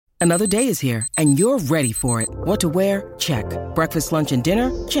Another day is here, and you're ready for it. What to wear? Check. Breakfast, lunch, and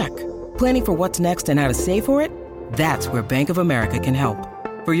dinner? Check. Planning for what's next and how to save for it? That's where Bank of America can help.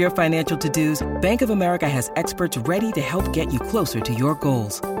 For your financial to-dos, Bank of America has experts ready to help get you closer to your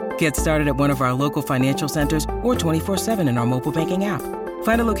goals. Get started at one of our local financial centers or 24/7 in our mobile banking app.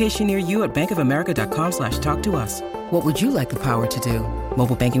 Find a location near you at bankofamerica.com/talktous. What would you like the power to do?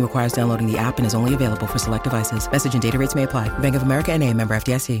 Mobile banking requires downloading the app and is only available for select devices. Message and data rates may apply. Bank of America N.A., member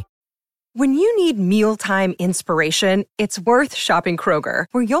FDIC. When you need mealtime inspiration, it's worth shopping Kroger,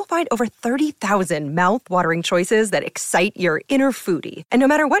 where you'll find over 30,000 mouth-watering choices that excite your inner foodie. And no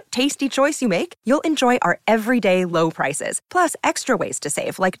matter what tasty choice you make, you'll enjoy our everyday low prices, plus extra ways to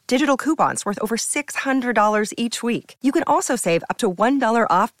save, like digital coupons worth over $600 each week. You can also save up to $1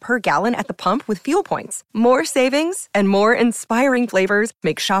 off per gallon at the pump with fuel points. More savings and more inspiring flavors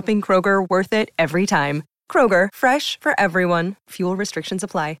make shopping Kroger worth it every time. Kroger, fresh for everyone. Fuel restrictions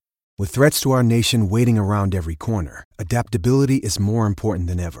apply. With threats to our nation waiting around every corner, adaptability is more important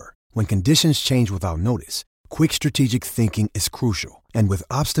than ever. When conditions change without notice, quick strategic thinking is crucial. And with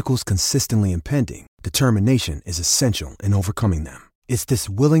obstacles consistently impending, determination is essential in overcoming them. It's this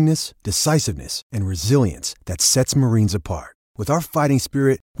willingness, decisiveness, and resilience that sets Marines apart. With our fighting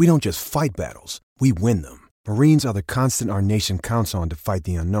spirit, we don't just fight battles, we win them. Marines are the constant our nation counts on to fight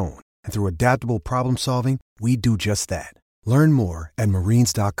the unknown. And through adaptable problem solving, we do just that. Learn more at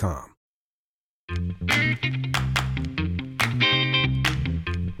marines.com.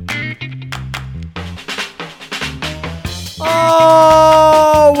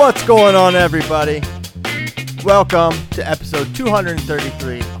 Oh, what's going on, everybody? Welcome to episode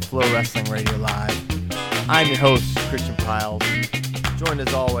 233 of Flow Wrestling Radio Live. I'm your host, Christian Piles, joined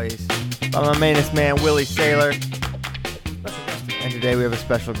as always by my mainest man, Willie Saylor. And today we have a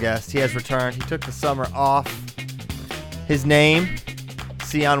special guest. He has returned. He took the summer off. His name,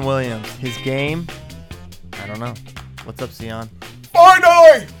 Sion Williams. His game, I don't know. What's up, Sion?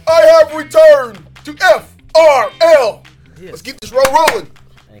 Finally, I have returned to FRL. Let's get this roll rolling.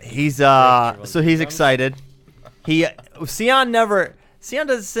 He's so he's excited. Sion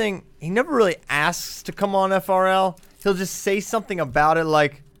does this thing. He never really asks to come on FRL. He'll just say something about it,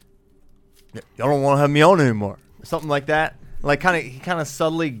 like, "Y'all don't want to have me on anymore," or something like that. Like, he kind of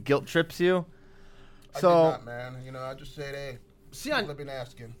subtly guilt trips you. So, I did not, man. You know, I just said, hey, Sion, people have been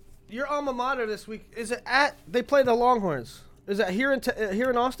asking. Your alma mater this week, is it at, they play the Longhorns. Is that here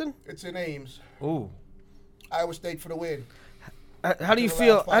in Austin? It's in Ames. ooh, Iowa State for the win. How do you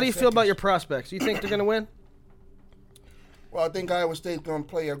feel? How do you feel about your prospects? You think they're going to win? Well, I think Iowa State's going to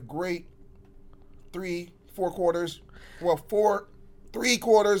play a great 3 quarters. Well, 3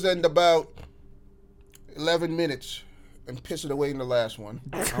 quarters and about 11 minutes. And piss it away in the last one.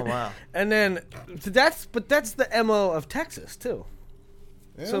 oh wow. And then that's the MO of Texas too.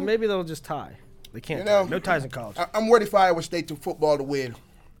 Yeah. So maybe they'll just tie. They can't. You know, tie. No ties in college. I'm ready for Iowa State to football to win.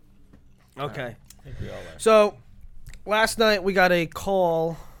 Okay. I think we all are. So last night we got a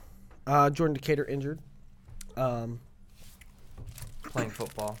call. Jordan Decatur injured. Playing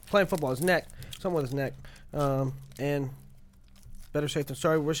football. His neck. Something with his neck. And better safe than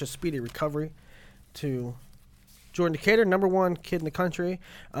sorry. Wish a speedy recovery to Jordan Decatur, number 1 kid in the country.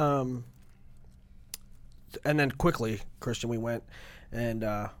 And then quickly, Christian, we went. And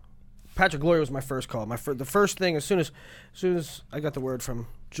Patrick Glory was my first call. The first thing, as soon as I got the word from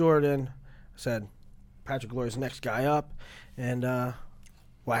Jordan, I said, Patrick Glory's the next guy up. And I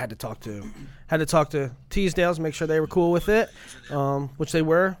had to talk to Teasdale's, make sure they were cool with it, which they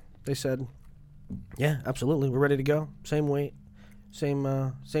were. They said, yeah, absolutely, we're ready to go. Same weight, same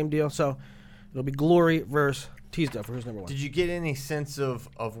deal. So it'll be Glory versus Teasdale for who's number 1. Did you get any sense of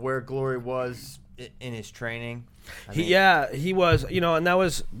where Glory was in his training? He was, and that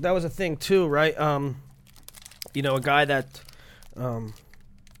was a thing too, right? A guy that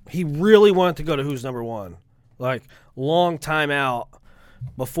he really wanted to go to who's number 1. Like, long time out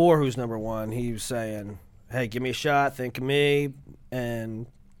before who's number 1, he was saying, hey, give me a shot, think of me, and,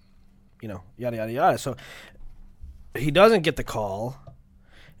 yada, yada, yada. So he doesn't get the call,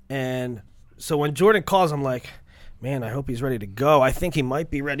 and so when Jordan calls, I'm like, man, I hope he's ready to go. I think he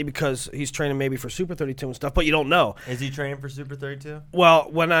might be ready because he's training maybe for Super 32 and stuff, but you don't know. Is he training for Super 32? Well,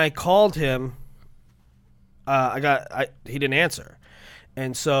 when I called him, he didn't answer.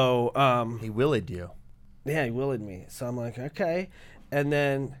 And so he willied you. Yeah, he willied me. So I'm like, okay. And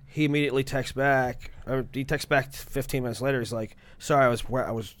then he immediately texts back. He texts back 15 minutes later. He's like, sorry,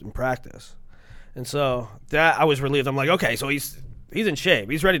 I was in practice. And so that I was relieved. I'm like, okay, so he's in shape.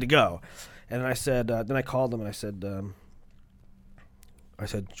 He's ready to go. And I said, then I called him and I said,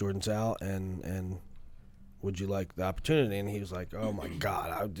 Jordan's out and would you like the opportunity? And he was like, oh my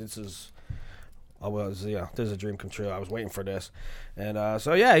God, this is a dream come true. I was waiting for this. And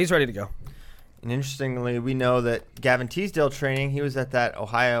so yeah, he's ready to go. And interestingly, we know that Gavin Teasdale training, he was at that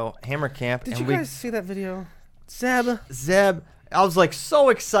Ohio Hammer Camp. Did you guys see that video? Zeb, I was like so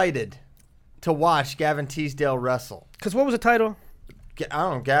excited to watch Gavin Teasdale wrestle. Because what was the title? I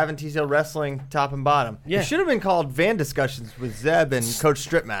don't know, Gavin Teasdale wrestling top and bottom. Yeah. It should have been called Van Discussions with Zeb and Coach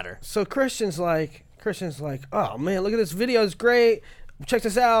Stripmatter. So Christian's like, oh man, look at this video, it's great. Check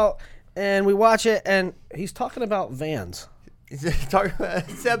this out. And we watch it, and he's talking about vans. He's talking about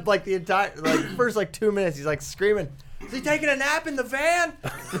Zeb like the entire first 2 minutes. He's like screaming, "Is he taking a nap in the van?"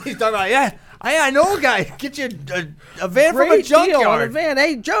 He's talking about I know a guy. Get you a van from a junkyard. Deal on a van.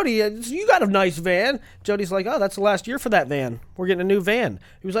 Hey Jody, you got a nice van. Jody's like, oh, that's the last year for that van. We're getting a new van.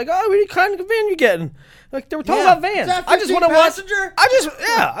 He was like, oh, what kind of van you getting? Like they were talking about vans. I just want to watch. I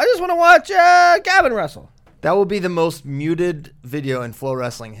just want to watch Gavin wrestle. That will be the most muted video in Flow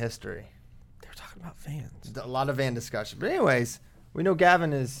Wrestling history. They're talking about vans. A lot of van discussion. But anyways, we know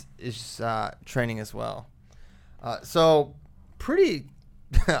Gavin is training as well. So pretty.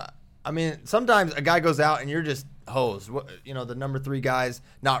 I mean, sometimes a guy goes out and you're just hosed. The number 3 guy's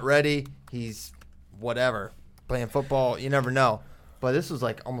not ready. He's whatever playing football. You never know. But this was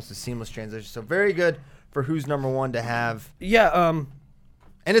like almost a seamless transition. So very good for who's number 1 to have. Yeah.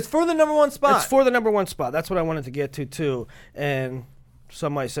 And it's for the number 1 spot. It's for the number 1 spot. That's what I wanted to get to, too. And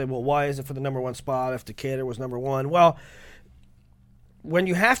some might say, well, why is it for the number 1 spot if Decatur was number 1? Well, when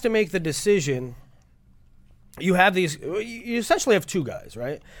you have to make the decision, you have these. You essentially have 2 guys,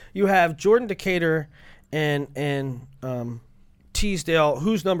 right? You have Jordan Decatur and Teasdale.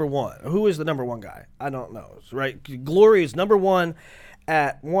 Who's number 1? Who is the number 1 guy? I don't know, right? Glory is number 1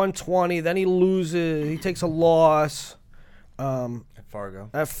 at 120. Then he loses. He takes a loss.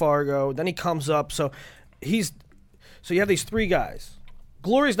 At Fargo. Then he comes up. So you have these 3 guys.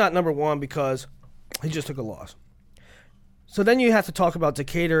 Glory's not number 1 because he just took a loss. So then you have to talk about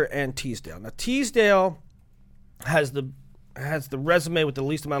Decatur and Teasdale. Now Teasdale has the resume with the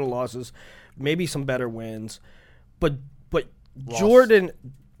least amount of losses, maybe some better wins, but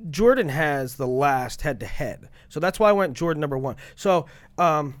Jordan has the last head-to-head. So that's why I went Jordan number 1. So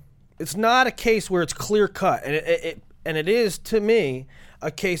it's not a case where it's clear cut, and it is, to me, a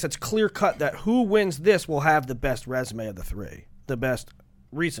case that's clear-cut that who wins this will have the best resume of the 3, the best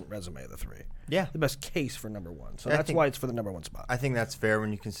recent resume of the 3. Yeah. The best case for number 1. So that's why it's for the number 1 spot. I think that's fair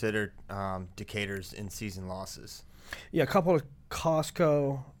when you consider Decatur's in-season losses. Yeah, a couple of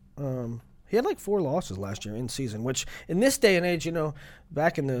Costco. He had 4 losses last year in season, which in this day and age,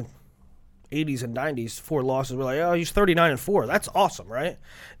 back in the 80s and 90s, 4 losses were like, oh, he's 39-4. That's awesome, right?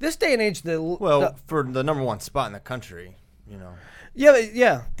 This day and age, for the number 1 spot in the country,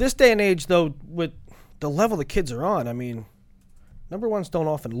 Yeah. This day and age, though, with the level the kids are on, I mean, number 1s don't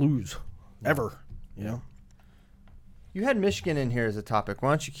often lose, ever. You had Michigan in here as a topic. Why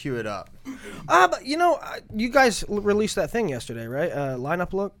don't you cue it up? But you guys released that thing yesterday, right?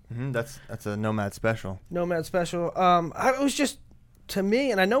 Lineup look. Mm-hmm. That's a Nomad special. Nomad special. It was just, to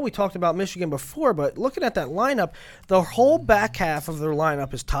me, and I know we talked about Michigan before, but looking at that lineup, the whole back half of their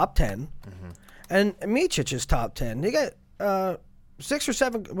lineup is top 10, and Micic is top 10. They got 6 or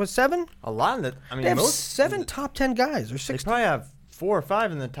 7. Was 7? A lot of it. I mean, they have 7 top 10 guys, or 6. They probably have 4 or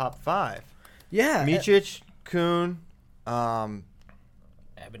 5 in the top 5. Yeah, Micic, Kuhn.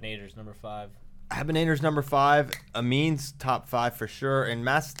 Abinator's number 5. Abinator's number 5. Amin's top 5 for sure. And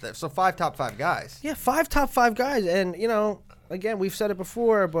so 5 top 5 guys. Yeah, 5 top 5 guys. And, again, we've said it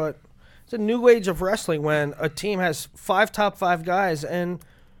before, but it's a new age of wrestling when a team has 5 top 5 guys and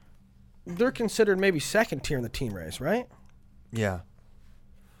they're considered maybe second tier in the team race, right? Yeah.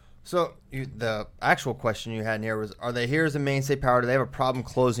 So the actual question you had in here was, are they here as a mainstay power? Do they have a problem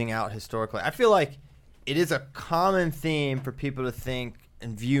closing out historically? I feel like it is a common theme for people to think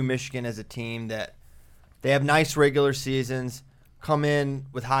and view Michigan as a team that they have nice regular seasons, come in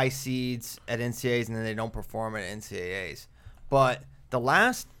with high seeds at NCAAs, and then they don't perform at NCAAs. But the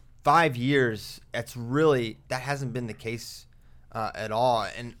last 5 years, that hasn't been the case at all.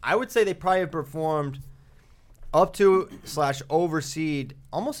 And I would say they probably have performed up to / overseed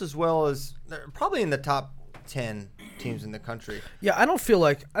almost as well as they're probably in the top 10 teams in the country. Yeah, I don't feel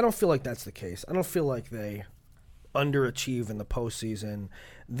like that's the case. I don't feel like they underachieve in the postseason.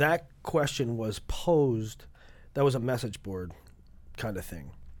 That question was posed. That was a message board kind of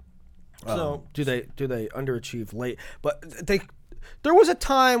thing. So do they underachieve late? But there was a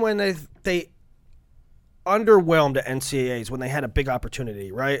time when they underwhelmed at NCAAs when they had a big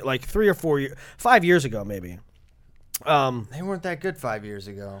opportunity, right? Like 5 years ago, maybe. They weren't that good 5 years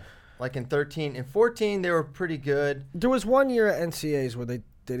ago. Like in 13 and 14, they were pretty good. There was one year at NCAAs where they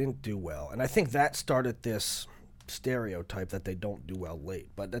didn't do well, and I think that started this stereotype that they don't do well late.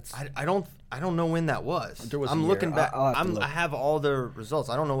 But that's I don't know when that was. There was a I'm year. looking back. I'll have to look. I have all the results.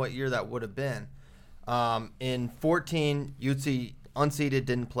 I don't know what year that would have been. In 14, UC unseeded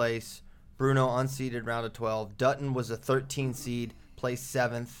didn't place. Bruno unseeded round of 12. Dutton was a 13 seed, placed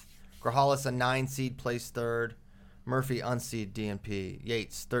 7th. Grajales a 9 seed, placed 3rd. Murphy unseeded DNP.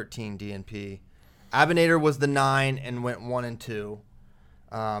 Yates 13 DNP. Abinator was the 9 and went 1-2.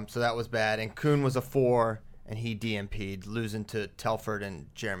 So that was bad. And Kuhn was a 4 and he DNP'd, losing to Telford and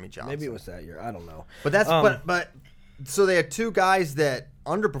Jeremy Johnson. maybe it was that year. I don't know. But that's but so they had two guys that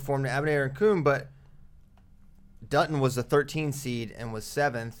underperformed, Abinator and Kuhn, but Dutton was a 13 seed and was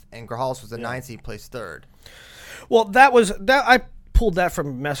 7th, and Grajales was a 9 seed, placed 3rd. Well, that was that. I pulled that from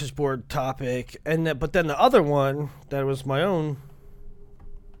a message board topic, and but then the other one that was my own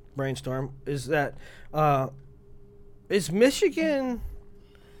brainstorm is that is Michigan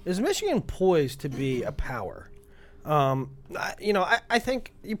poised to be a power? I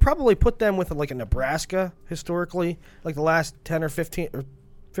think you probably put them with like a Nebraska historically, like the last 10 or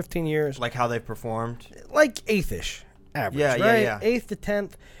 15 years, Like how they performed. like 8th-ish average, Yeah, right? yeah. 8th to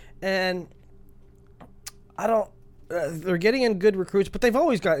 10th, and I don't. They're getting in good recruits, but they've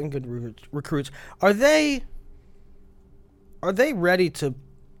always gotten good recruits. Are they ready to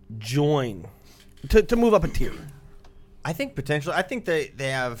join, to move up a tier? I think potentially. I think they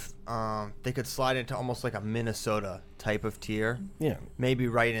have they could slide into almost like a Minnesota type of tier. Yeah. Maybe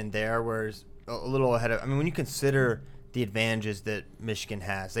right in there, whereas a little ahead of. I mean, when you consider the advantages that Michigan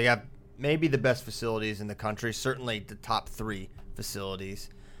has, they have maybe the best facilities in the country. Certainly the top 3 facilities.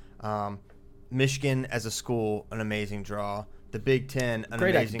 Michigan as a school, an amazing draw. The Big Ten, an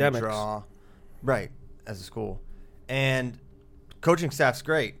Great amazing academics. draw. Right, as a school. And coaching staff's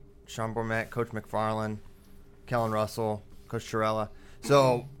great. Sean Bourmet, Coach McFarland, Kellen Russell, Coach Chiarella.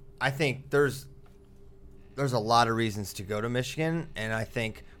 So I think there's a lot of reasons to go to Michigan, and I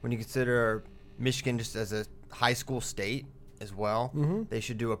think when you consider Michigan just as a high school state as well, they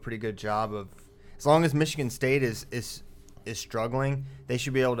should do a pretty good job of, as long as Michigan State is struggling, they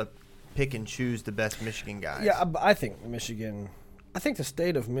should be able to pick and choose the best Michigan guys. Yeah, I think the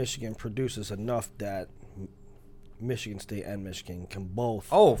state of Michigan produces enough that Michigan State and Michigan can both.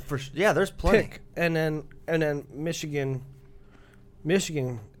 Oh, there's plenty. Pick, and then Michigan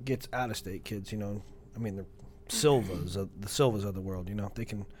gets out of state kids. I mean the Silvas of the world. They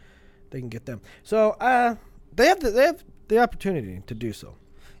can get them. So they have the opportunity to do so.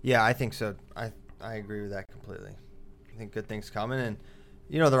 Yeah, I think so. I agree with that completely. I think good things coming, and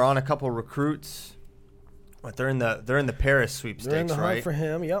they're on a couple recruits. But they're in the Paris sweepstakes, They're in the right? hunt for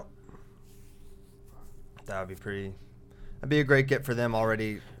him. Yep. That would be pretty. That'd be a great get for them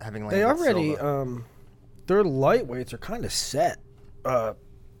already having landed They already Silva. their lightweights are kind of set.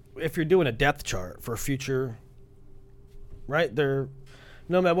 If you're doing a depth chart for future, right? They're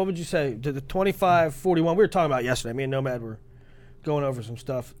Nomad. What would you say? To the 25-41 we were talking about yesterday. Me and Nomad were going over some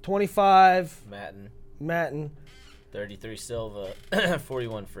stuff. 25 Matten. 33 Silva,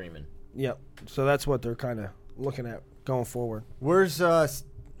 41 Freeman. Yep. So that's what they're kind of looking at going forward. Where's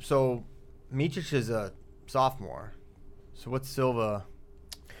so Micic is a sophomore. So what's Silva?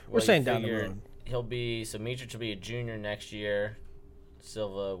 We're saying down the road. Micic will be a junior next year.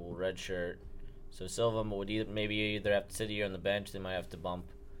 Silva will redshirt. So Silva would either have to sit a year on the bench. They might have to bump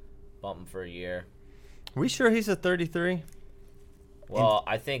him for a year. Are we sure he's a 33? Well,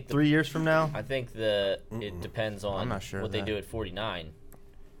 I think 3 years from now. I think it depends on I'm not sure what they do at 49,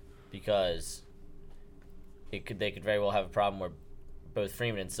 because they could very well have a problem where both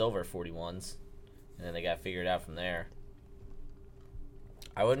Freeman and Silva are 41s, and then they got figured out from there.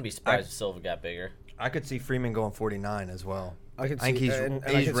 I wouldn't be surprised if Silva got bigger. I could see Freeman going 49 as well. I think he's I can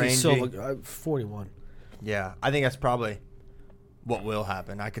see rangy. Silva 41. Yeah, I think that's probably what will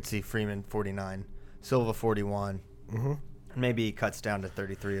happen. I could see Freeman 49, Silva 41. Mm-hmm. Maybe he cuts down to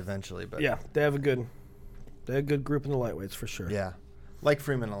 33 eventually, but Yeah, they have a good group in the lightweights for sure. yeah, like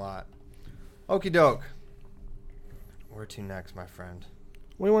Freeman a lot. Okie doke. Where to next, my friend?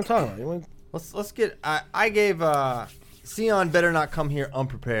 What do you want to talk about? You want Let's get. I gave Sion better not come here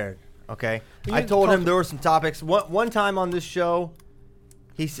unprepared. Okay, You I need to told talk him there were some topics. One time on this show,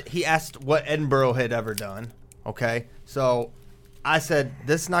 he asked what Edinburgh had ever done. Okay, so I said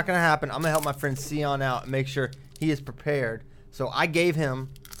this is not going to happen. I'm going to help my friend Sion out and make sure he is prepared. So I gave him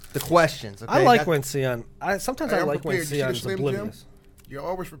the questions. Okay? I like when Sion. Sometimes I I'm like when prepared. You see the Sion's Slim oblivious. Jim? You're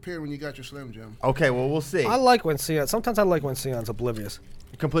always prepared when you got your Slim Jim. Okay, well we'll see. I like when Sion. Sometimes I like when Sion's oblivious.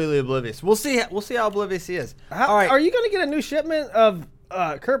 Completely oblivious. We'll see how oblivious he is. How, All right. Are you going to get a new shipment of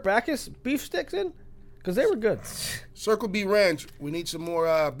Kurt Backus beef sticks in? Because they were good. Circle B Ranch. We need some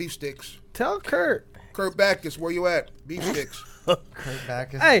more beef sticks. Tell Kurt. Kurt Backus, where you at? Beef sticks. Kurt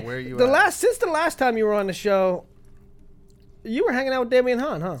Backus, Hey, where you at? since the last time you were on the show, you were hanging out with Damian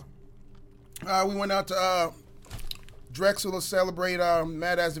Hahn, huh? We went out to Drexel to celebrate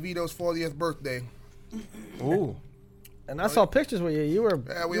Matt Azevedo's 40th birthday. Ooh. And I saw pictures with you. You were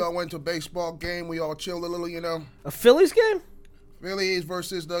Yeah, we all went to a baseball game. We all chilled a little, you know. a Phillies game? Phillies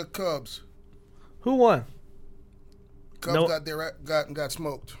versus the Cubs. Who won? Cubs No. got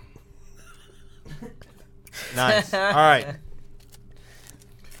smoked. Nice. All right.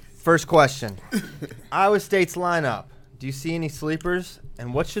 First question. Iowa State's lineup. Do you see any sleepers?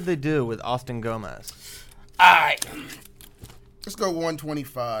 And what should they do with Austin Gomez? All right. Let's go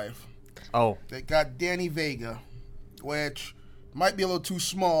 125. Oh, They got Danny Vega, which might be a little too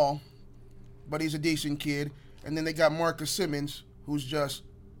small, but he's a decent kid. And then they got Marcus Simmons, who's just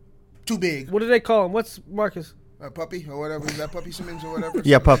too big. What do they call him? What's Marcus? Puppy or whatever. Is that Puppy Simmons or whatever?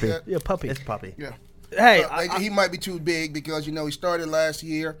 Yeah, Something Puppy. like that? Yeah, puppy. it's puppy. Yeah. Hey, He might be too big because, you know, he started last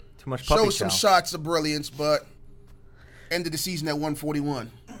year. Too much puppy Showed some chow. shots of brilliance, but ended the season at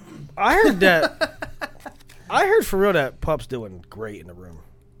 141. I heard that. I heard for real that Pup's doing great in the room.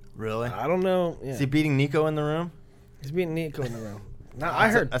 Really? I don't know. Yeah. Is he beating Nico in the room? He's beating Nico in the room. Now I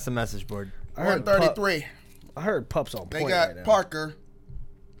heard. That's a message board. I heard 133. I heard Pup's on They point got right now. Parker,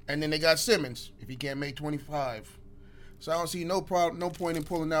 and then they got Simmons if he can't make 25. So I don't see no point in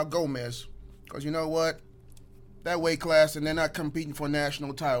pulling out Gomez, because you know what? That weight class, and they're not competing for a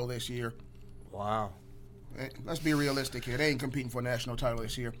national title this year. Wow. Let's be realistic here. They ain't competing for a national title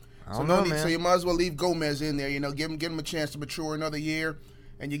this year. I don't know, man. So you might as well leave Gomez in there. You know, give him a chance to mature another year,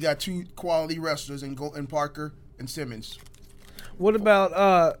 and you got two quality wrestlers in Parker and Simmons. What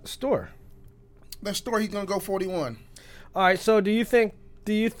about Storr? That story, he's gonna go 41. All right. So do you think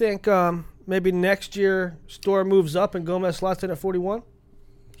maybe next year Storr moves up and Gomez slots in at 41?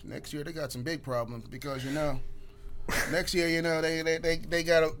 Next year they got some big problems because, you know, next year, you know, they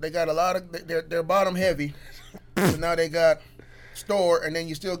got a lot of they're bottom heavy. So now they got Storr, and then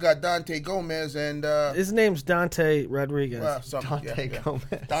you still got Dante Gomez and His name's Dante Rodriguez. Dante Gomez.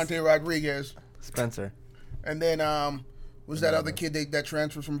 Dante Rodriguez, Spencer. and then was that other kid that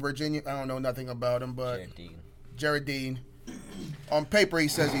transferred from Virginia? I don't know nothing about him, but Jared Dean. On paper, he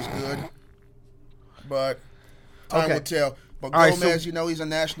says he's good, but time Okay. will tell. But All right, Gomez, so- you know, he's a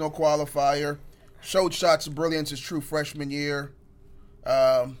national qualifier. Showed shots of brilliance his true freshman year.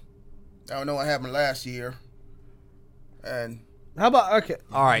 I don't know what happened last year. And How about okay?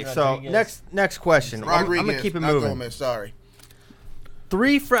 All right, so Rodriguez. next question. I'm Rodriguez, going to keep it not moving. Gomez, sorry.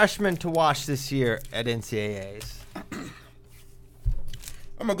 3 freshmen to watch this year at NCAAs.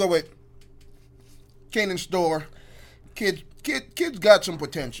 I'm gonna go with Kanan Storr. Kid's got some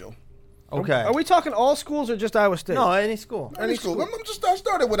potential. Okay. Are we talking all schools or just Iowa State? No, any school. Any school. I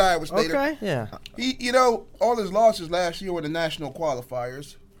started with Iowa State. Okay. Yeah. He, you know, all his losses last year were the national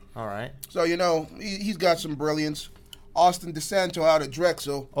qualifiers. All right. So, you know, he's got some brilliance. Austin DeSanto out at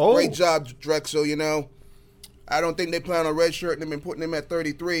Drexel. Oh. Great job, Drexel, you know. I don't think they plan on redshirting him and putting him at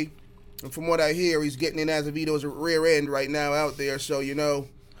 33. And from what I hear, he's getting in Azevedo's rear end right now out there. So, you know,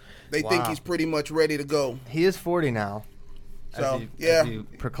 they think Wow. he's pretty much ready to go. He is 40 now. So, as you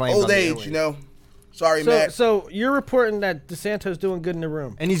proclaimed on old the age, airwaves. you know. Sorry, Matt. So you're reporting that DeSanto's doing good in the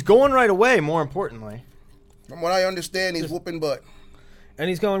room, And he's going right away, more importantly. From what I understand, he's whooping butt. and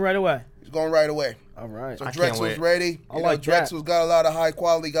he's going right away. He's going right away. All right. So I can't Drexel's wait. ready. I You like know, Drexel's got a lot of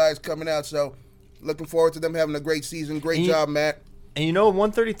high-quality guys coming out, so looking forward to them having a great season. Great And job, Matt. And you know,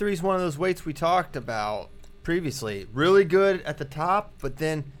 133 is one of those weights we talked about previously. Really good at the top, but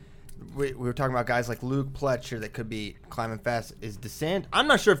then we were talking about guys like Luke Pletcher that could be climbing fast. Is DeSanto? I'm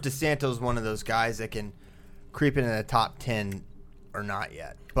not sure if DeSanto's one of those guys that can creep into the top 10 or not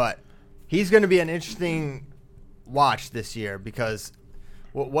yet. But he's going to be an interesting watch this year because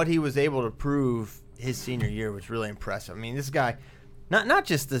what he was able to prove his senior year was really impressive. I mean, this guy, not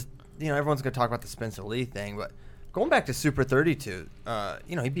just this, you know, everyone's going to talk about the Spencer Lee thing, but going back to Super 32,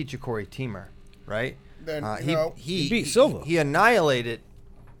 you know, he beat Ja'Cory Teamer, right? Then, you know, he beat Silva. He annihilated.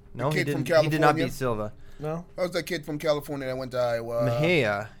 No, he kid from didn't. He did not California. beat Silva. No. That was that kid from California that went to Iowa.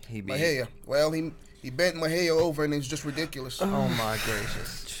 Mejia, he beat. Mejia. Well, he bent Mejia over, and it's just ridiculous. Oh my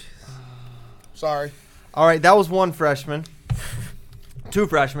gracious! Sorry. All right, that was one freshman. 2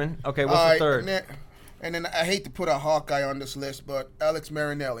 freshmen. Okay, what's All the right, third? and then I hate to put a Hawkeye on this list, but Alex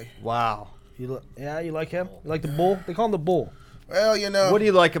Marinelli. Wow. You like him? You like the bull? They call him the bull. Well, you know, What do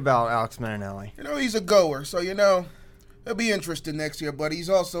you like about Alex Marinelli? you know he's a goer, so you know he'll be interested next year. But he's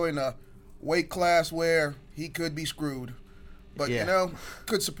also in a weight class where he could be screwed. But, Yeah.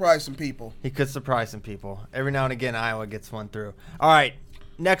 could surprise some people. He could surprise some people. Every now and again, Iowa gets one through. All right,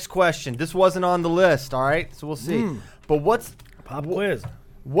 next question. This wasn't on the list, all right? So we'll see. But Pop quiz.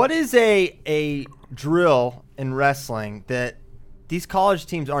 what is a drill in wrestling that these college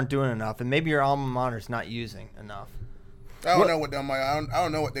teams aren't doing enough, and maybe your alma mater's not using enough? I don't know what I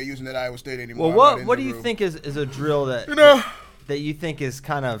don't know what they're using at Iowa State anymore. Well, I'm not in what the do you room. think is a drill that that you think is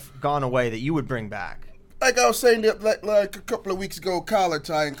kind of gone away that you would bring back? Like I was saying, like a couple of weeks ago, collar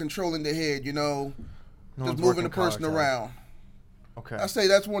tie and controlling the head. No Just one's moving working the person collar tie. around. Okay. I say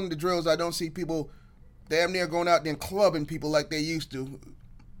that's one of the drills I don't see people damn near going out there and clubbing people like they used to.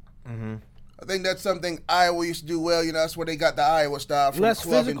 Mm-hmm. I think that's something Iowa used to do well. That's where they got the Iowa style from Less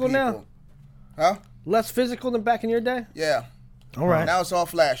clubbing physical people. now? Huh? Less physical than back in your day? Yeah. All right. Now it's all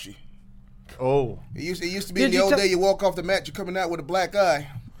flashy. Oh. It used to be Did in the you old tell- day you walk off the mat, you're coming out with a black eye.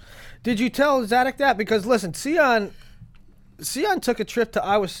 Did you tell Zadok that? Because listen, Sion took a trip to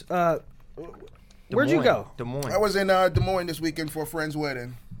Iowa. Where'd you go? Des Moines. I was in Des Moines this weekend for a friend's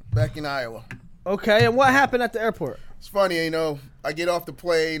wedding back in Iowa. Okay, and what happened at the airport? It's funny, I get off the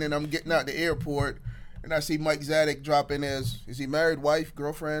plane and I'm getting out the airport and I see Mike Zadok drop in is he married, wife,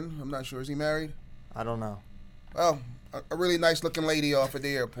 girlfriend? I'm not sure. Is he married? I don't know. Oh, a really nice looking lady off at the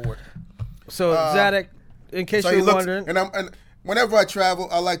airport. So Zadok, in case So you're he looks, wondering, and whenever I travel,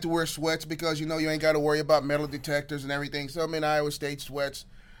 I like to wear sweats because you ain't got to worry about metal detectors and everything. So I'm in Iowa State sweats,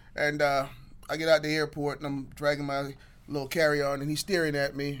 and I get out the airport and I'm dragging my little carry-on, and he's staring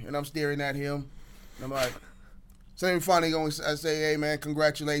at me, and I'm staring at him, and I'm like, so then finally I say, hey man,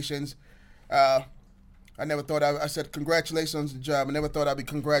 congratulations. I never thought I said congratulations on the job. I never thought I'd be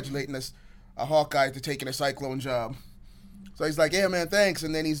congratulating a Hawkeye to taking a Cyclone job. So he's like, yeah man, thanks,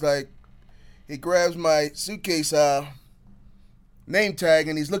 and then he's like, he grabs my suitcase name tag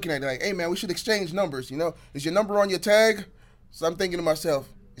and he's looking at it like, hey man, we should exchange numbers. Is your number on your tag? So I'm thinking to myself,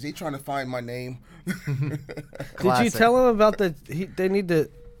 is he trying to find my name? did you Classic. tell him about they need to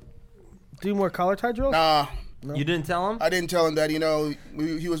do more collar tie drills? Nah, You didn't tell him? I didn't tell him that.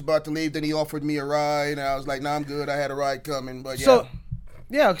 He was about to leave. Then he offered me a ride, and I was like, nah, I'm good. I had a ride coming, but yeah. So,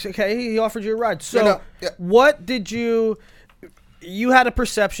 yeah, okay, he offered you a ride. So, no, yeah. what did you had a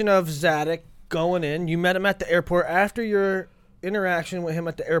perception of Zadok going in. You met him at the airport. After your interaction with him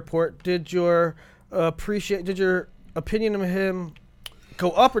at the airport, did your opinion of him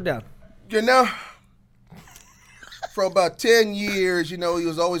go up or down? For about 10 years, he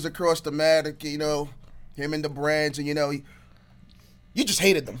was always across the mat, him and the brands, and, you just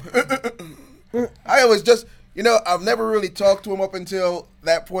hated them. I always just, I've never really talked to him up until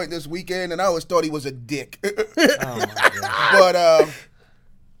that point this weekend, and I always thought he was a dick. Oh, my God.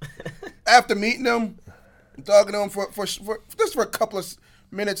 But after meeting him, and talking to him for just for a couple of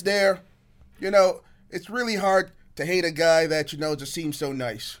minutes there, it's really hard to hate a guy that, just seems so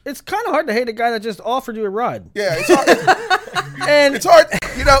nice. It's kind of hard to hate a guy that just offered you a ride. Yeah, it's hard. And It's hard,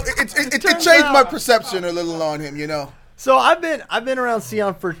 it changed my perception a little on him, So I've been around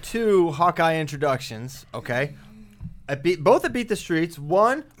Sion for 2 Hawkeye introductions. Okay, both at Beat the Streets.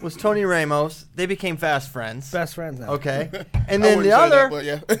 One was Tony Ramos. They became fast friends. best friends now. Okay, and I then wouldn't the say other, that, but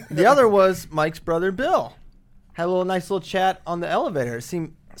yeah. the other was Mike's brother Bill. Had a nice little chat on the elevator. It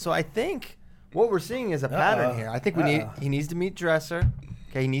seemed so. I think what we're seeing is a pattern here. I think he needs to meet Dresser.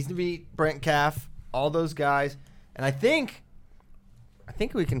 Okay, he needs to meet Brent Calf, all those guys, and I think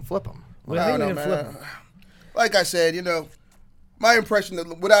we can flip them. Well, I I think don't we know, can flip man. him. Like I said, my impression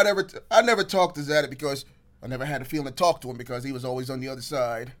that I never talked to Zadok because I never had a feeling to talk to him because he was always on the other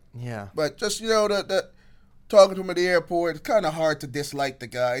side. Yeah. But just the talking to him at the airport, it's kind of hard to dislike the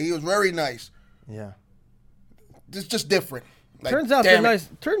guy. He was very nice. Yeah. It's just different. Like, Turns out they're damn it. nice.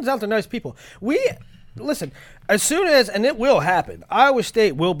 Turns out they're nice people. Listen. As soon as, and it will happen, Iowa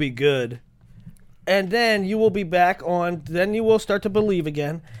State will be good, and then you will be back on. Then you will start to believe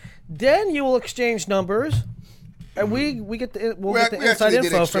again. Then you will exchange numbers, and we get the We inside actually did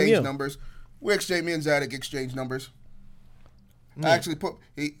info from exchange you. numbers. Me and Zadok exchanged numbers. I actually put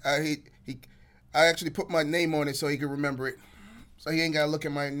I actually put my name on it so he could remember it. So he ain't got to look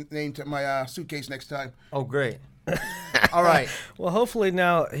at my name to my suitcase next time. Oh, great. All right. Well, hopefully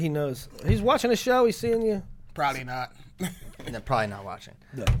now he knows. He's watching the show. He's seeing you. Probably not. They're probably not watching.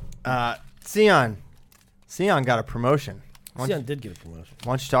 Sion got a promotion. Sion did get a promotion.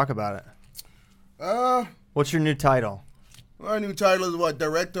 Why don't you talk about it? What's your new title? My new title is what?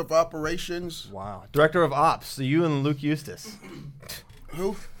 Director of Operations. Wow. Director of Ops. So you and Luke Eustace.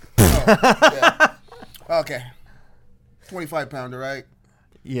 Who? Oh, yeah. Okay. 25-pounder, right?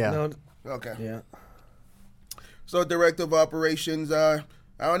 Yeah. No, Okay. yeah. So Director of Operations. I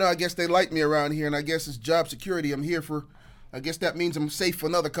don't know. I guess they like me around here, and I guess it's job security. I'm here for I guess that means I'm safe for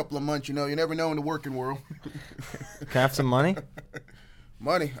another couple of months. You know, you never know in the working world. Can I have some money?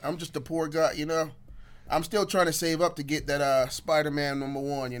 Money. I'm just a poor guy. You know, I'm still trying to save up to get that Spider-Man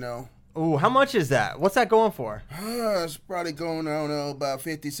 #1. You know. Ooh, how much is that? What's that going for? It's probably going, I don't know, about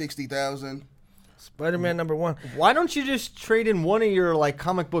 50,000, 60,000. Spider-Man #1. Why don't you just trade in one of your like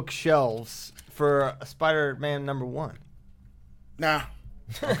comic book shelves for a Spider-Man #1? Nah.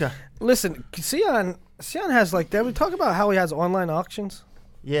 Okay. Listen, Sion has like that. We talk about how he has online auctions.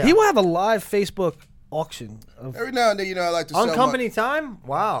 Yeah. He will have a live Facebook auction of Every now and then, you know, I like to On sell company time?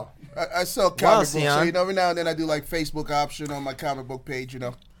 Wow. I sell comic books, so Sion. you know, every now and then I do like Facebook option on my comic book page. You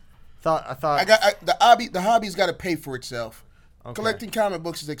know, I thought the hobby's got to pay for itself. Okay. Collecting comic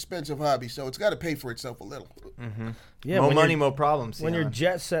books is an expensive hobby, so it's got to pay for itself a little. yeah. more when money, you're, more problems. when you're Sion.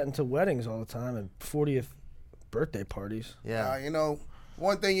 jet setting to weddings all the time and 40th birthday parties. Yeah. You know,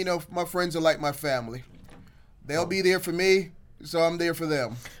 one thing, you know, my friends are like my family. They'll be there for me, so I'm there for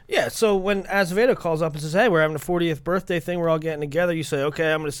them. Yeah. So when Azevedo calls up and says, "Hey, we're having a 40th birthday thing. We're all getting together," you say,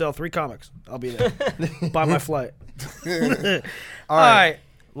 "Okay, I'm going to sell 3 comics. I'll be there. Buy my flight." All right.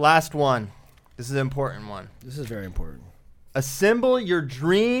 Last one. This is an important one. This is very important. Assemble your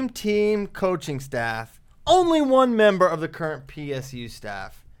dream team coaching staff. Only one member of the current PSU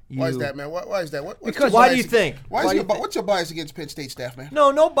staff. Why is that, man? Why is that? What's Because- your Why do bias you think? What's your bias against Penn State staff, man?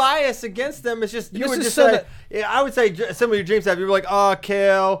 No bias against them. It's just you This would is just so say. that- Yeah, I would say assemble your dream staff. You'd be like, oh,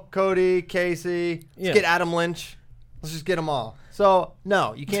 Kale, Cody, Casey. Let's Yeah. get Adam Lynch. Let's just get them all. So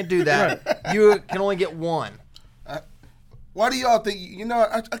no, you can't do that. You can only get one. Why do y'all think? You know,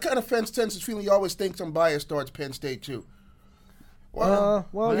 I kind of sense this feeling. You always think some bias starts Penn State too. Well,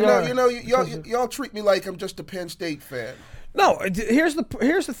 y'all treat me like I'm just a Penn State fan. No, here's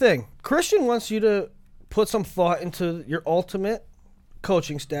the thing. Christian wants you to put some thought into your ultimate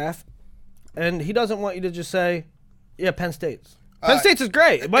coaching staff, and he doesn't want you to just say, "Yeah, Penn State's." Penn State's is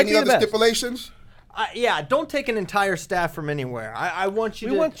great. It might Any be the other best. stipulations? Yeah, don't take an entire staff from anywhere. I want you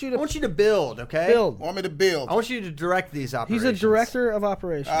We to. want you to I want you to build. Okay. Build. Want me to build? I want you to direct these He's operations. a director of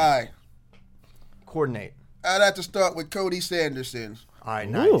operations. All right. Coordinate. I'd have to start with Cody Sanderson. All right,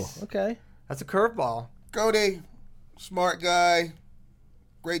 Ooh, nice. okay. That's a curveball. Cody, smart guy,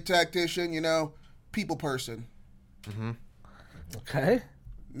 great tactician, you know, people person. Okay.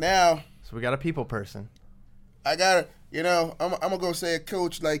 Now, So we got a people person. I gotta, you know, I'm gonna go say a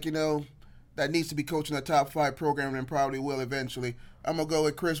coach like, you know, that needs to be coaching a top 5 program and probably will eventually. I'm gonna go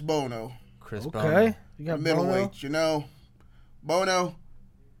with Chris Bono, Chris Okay. Bono. You got Bono. middleweight. You know, Bono.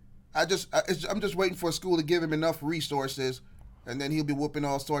 I'm just waiting for a school to give him enough resources, and then he'll be whooping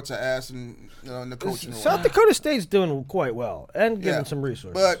all sorts of ass in the coaching role. South Dakota State's doing quite well and giving Yeah. some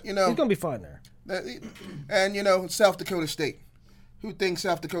resources. But, you know- he's gonna be fine there. And you know, South Dakota State. Who thinks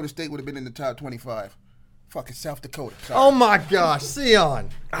South Dakota State would have been in the top 25? Fucking South Dakota. Sorry. Oh my gosh, Sion.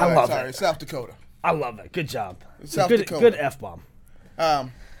 I love sorry, it. South Dakota. I love it. Good job. South good, Dakota. Good F-bomb.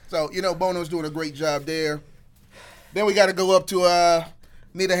 So, you know, Bono's doing a great job there. Then we got to go up to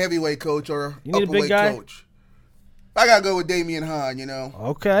need a heavyweight coach or You need a upper big weight guy? coach. I got to go with Damian Hahn, you know.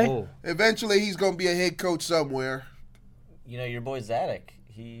 Okay. Oh. Eventually, he's going to be a head coach somewhere. You know, your boy Zadok,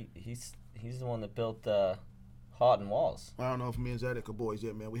 he's the one that built Houghton Walls. I don't know if me and Zadok are boys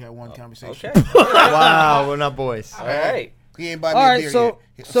yet, man. We had one conversation. Okay. Wow, we're not boys. All right. He ain't buy me All a right, beer so- yet.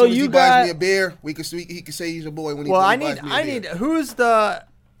 As so soon as you he buys got- me a beer, he can say he's a boy when he, Well, when I he need. buys me a beer.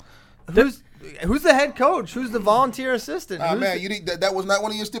 Who's the head coach? Who's the volunteer assistant? Who's Man, the- you need, that was not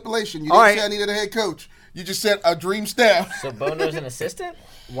one of your stipulations. You All didn't right. say I needed a head coach. You just said a dream staff. So Bono's an assistant?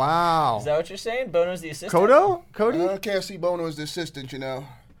 wow. Is that what you're saying? Bono's the assistant? Cody? I can't see Bono as the assistant, you know.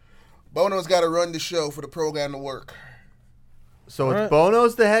 Bono's got to run the show for the program to work. So it's Alright.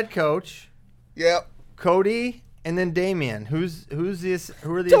 Bono's the head coach, Yep. Cody, and then Damien. Who are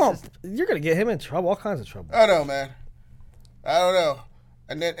the Don't. assistants? You're gonna get him in trouble. All kinds of trouble. I know, man. I don't know.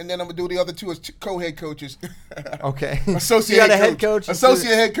 And then I'm gonna do the other two as co-head coaches. Okay. Associate You got a head head coach. and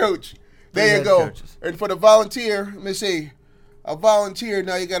Associate head coach. There you head go. coaches. And for the volunteer, let me see. A volunteer,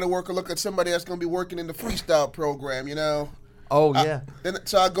 now you got to look at somebody that's going to be working in the freestyle program, you know. Oh yeah.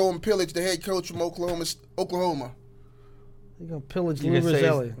 So I go and pillage the head coach from Oklahoma. You're gonna pillage You Lou gonna say-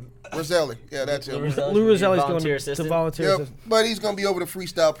 Roselli. Roselli. Yeah, that's him. Lou Roselli's going volunteer to assistant. volunteer. Yep. assistant. But he's going to be over the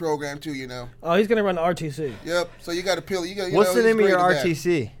freestyle program too, you know. Oh, he's gonna run the RTC. Yep. So you got to pillage. What's the name of your RTC?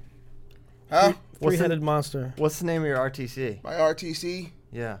 RTC? Huh? What's the- Three-headed monster. What's the name of your RTC? My RTC?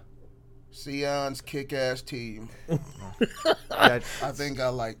 Yeah. Sion's kick-ass team. That- I think I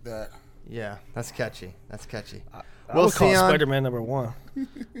like that. yeah, that's catchy. I would call Spider-Man #1.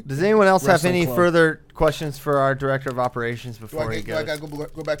 Does anyone else have Wrestling any club. further questions for our director of operations Do before he I got goes? to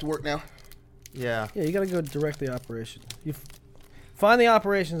go back to work now? Yeah. Yeah, you got to go direct the operations. You find the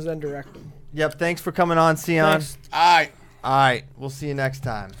operations, then direct them. Yep. Thanks for coming on, Sion. Thanks. All right. All right. We'll see you next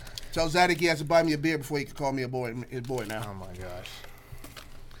time. Tell Zadok he has to buy me a beer before he can call me a boy. His boy now. Oh my gosh.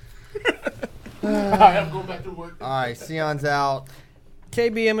 All right, I'm going back to work. All right. Sion's out.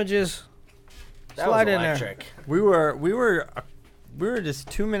 KB Images. That Slide was in there. electric. We were just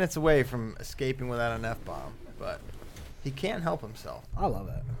 2 minutes away from escaping without an F-bomb, but he can't help himself. I love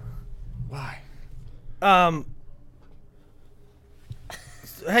it. Why?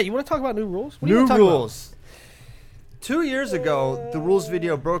 Hey, you want to talk about new rules? What do you New wanna talk about? rules. 2 years ago, the rules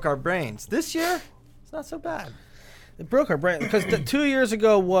video broke our brains. This year, it's not so bad. It broke our brain because 2 years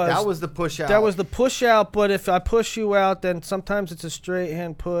ago That was the push out. That was the push out, but if I push you out, then sometimes it's a straight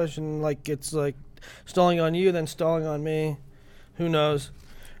hand push, and like it's like stalling on you, then stalling on me. Who knows?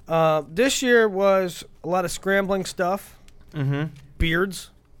 This year was a lot of scrambling stuff. Mm-hmm. Beards.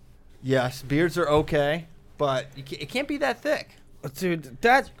 Yes, beards are okay, but it can't be that thick. Dude,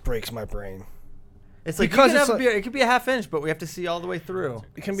 that breaks my brain. It's like Because you can it's have a like- beard. It could be a half inch, but we have to see all the way through.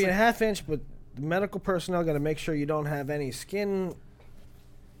 It can be a half inch, but the medical personnel got to make sure you don't have any skin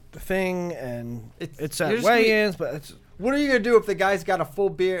thing, and it's you're at just gonna be- weigh-ins, but it's... What are you gonna do if the guy's got a full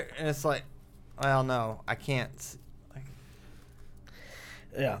beard and it's like, well, no, I can't.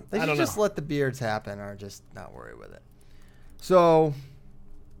 Yeah, They I should don't just know. let the beards happen or just not worry with it. So,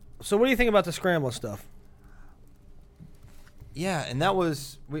 So what do you think about the scrambling stuff? yeah, and that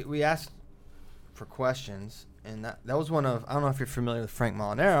was, we asked for questions, and that was one of, I don't know if you're familiar with Frank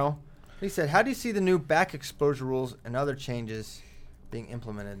Molinaro. He said, how do you see the new back exposure rules and other changes being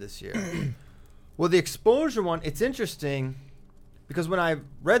implemented this year? Well, the exposure one, it's interesting because when I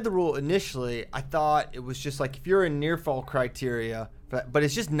read the rule initially, I thought it was just like if you're in near fall criteria, but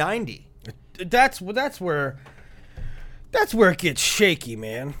it's just 90. That's where it gets shaky,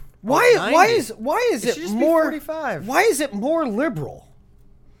 man. Why is 90. it should just be more 45. Why is it more liberal?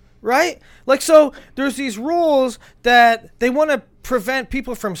 Right? Like, so there's these rules that they want to prevent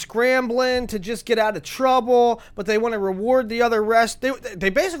people from scrambling to just get out of trouble, but they want to reward the other rest. They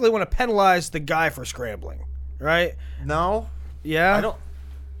basically want to penalize the guy for scrambling, right? No, Yeah. I don't.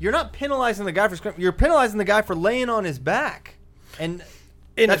 You're not penalizing the guy for scrambling. You're penalizing the guy for laying on his back, and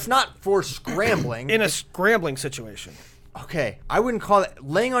that's not for scrambling. in a scrambling situation. Okay, I wouldn't call it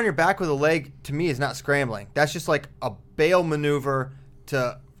laying on your back with a leg. To me, is not scrambling. That's just like a bail maneuver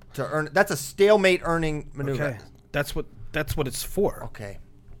to earn. That's a stalemate earning maneuver. Okay. That's what it's for. Okay,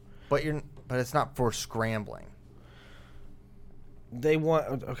 but it's not for scrambling. They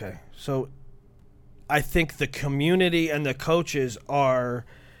want okay. So I think the community and the coaches are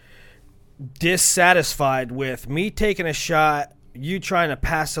dissatisfied with me taking a shot, you trying to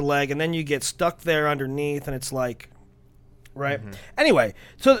pass a leg, and then you get stuck there underneath, and it's like, right? Anyway,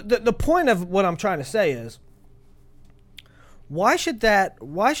 so the point of what I'm trying to say is, why should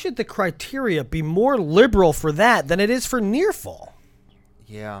the criteria be more liberal for that than it is for near fall?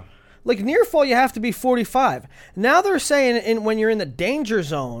 Yeah. Like near fall, you have to be 45. Now they're saying when you're in the danger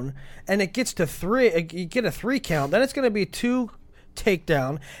zone and it gets to 3, you get a 3 count, then it's going to be 2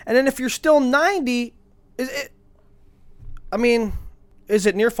 takedown. And then if you're still 90, is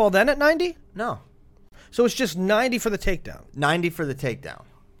it near fall then at 90? No. So it's just 90 for the takedown. 90 for the takedown.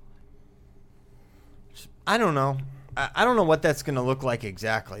 I don't know. I don't know what that's going to look like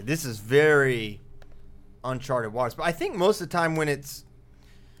exactly. This is very uncharted waters. But I think most of the time when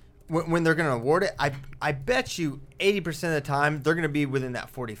they're going to award it, I bet you 80% of the time they're going to be within that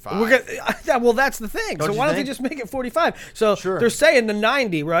 45. Well, that's the thing. Don't So you why don't they think? just make it 45? So Sure. they're saying the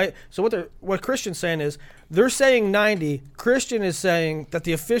 90, right? So what Christian's saying is they're saying 90. Christian is saying that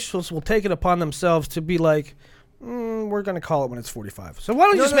the officials will take it upon themselves to be like, we're going to call it when it's 45. So why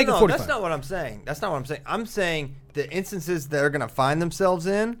don't you just make it 45? That's not what I'm saying. I'm saying the instances they're going to find themselves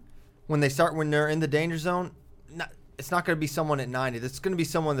in when they're in the danger zone, it's not going to be someone at 90. It's going to be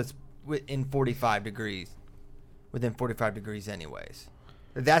someone that's within 45 degrees anyways.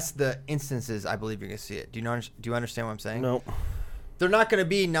 That's the instances I believe you're going to see it. Do you understand what I'm saying? No. They're not going to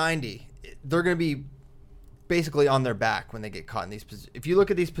be 90. They're going to be basically on their back when they get caught in these positions. If you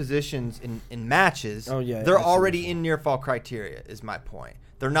look at these positions in matches, they're already in near fall criteria is my point.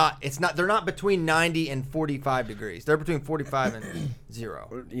 They're not between 90 and 45 degrees. They're between 45 and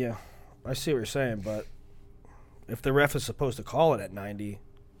 0. Yeah, I see what you're saying, but if the ref is supposed to call it at 90,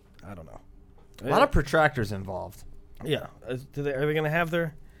 I don't know. A lot of protractors involved. Yeah. Are they going to have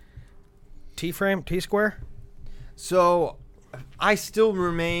their T-frame, T-square? So I still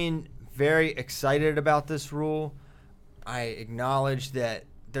remain very excited about this rule. I acknowledge that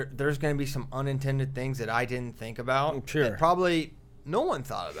there's going to be some unintended things that I didn't think about. Sure. That probably no one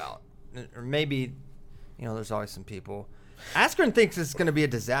thought about. or maybe, there's always some people. Askren thinks it's going to be a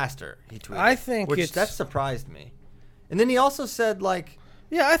disaster, he tweeted. I think that surprised me. And then he also said, like...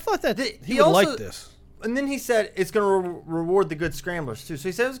 Yeah, I thought that he would like this. And then he said it's going to reward the good scramblers, too. So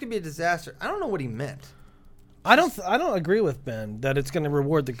he said it was going to be a disaster. I don't know what he meant. I don't agree with Ben that it's going to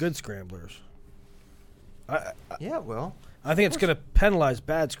reward the good scramblers. Yeah, well... I think it's going to penalize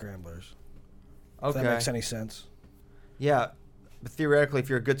bad scramblers. Okay. If that makes any sense. Yeah, but theoretically, if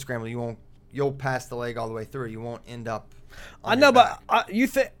you're a good scrambler, you'll pass the leg all the way through. You won't end up. I know, but you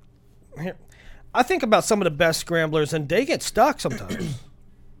think. I think about some of the best scramblers, and they get stuck sometimes.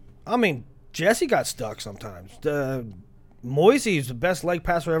 I mean, Jesse got stuck sometimes. Moisey's the best leg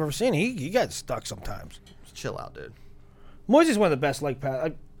passer I've ever seen. He got stuck sometimes. Chill out, dude. Moisey's one of the best leg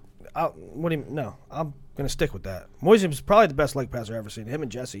pass. What do you mean? No, I'm going to stick with that. Moisey was probably the best leg passer I've ever seen. Him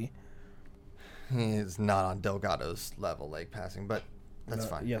and Jesse. He is not on Delgado's level leg passing, but that's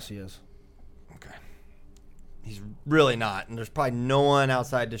fine. Yes, he is. Okay. He's really not, and there's probably no one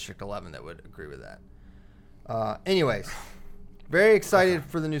outside District 11 that would agree with that. Anyways, very excited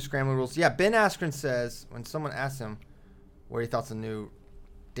for the new scrambling rules. Yeah, Ben Askren says, when someone asks him what he thought of the new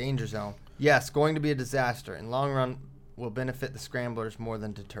danger zone, yes, going to be a disaster. In long run, will benefit the scramblers more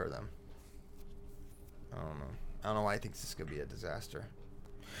than deter them. I don't know why he thinks this could be a disaster.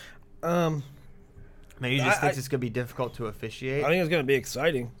 Maybe he just thinks it's going to be difficult to officiate. I think it's going to be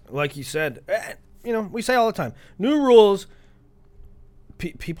exciting. Like you said, we say all the time, new rules,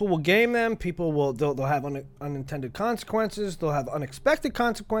 people will game them. People will, they'll have unintended consequences. They'll have unexpected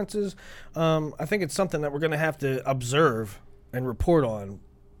consequences. I think it's something that we're going to have to observe and report on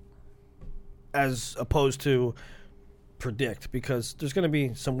as opposed to predict, because there's going to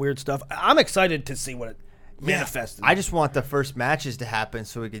be some weird stuff. I'm excited to see what it manifests. I just want the first matches to happen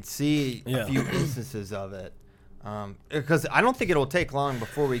so we could see a few instances of it. Because I don't think it'll take long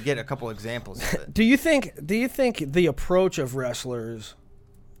before we get a couple examples of it. Do you think the approach of wrestlers,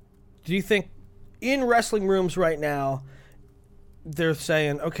 do you think in wrestling rooms right now they're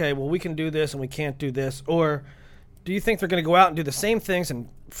saying, okay, well, we can do this and we can't do this? Or do you think they're going to go out and do the same things and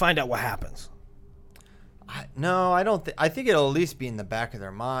find out what happens? No, I don't. I think it'll at least be in the back of their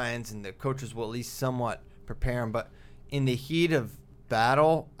minds, and the coaches will at least somewhat prepare them. But in the heat of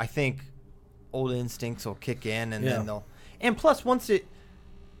battle, I think old instincts will kick in, and then they'll. And plus,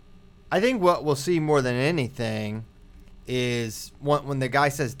 I think what we'll see more than anything is when the guy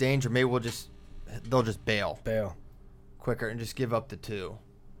says danger, maybe they'll just bail quicker and just give up the 2,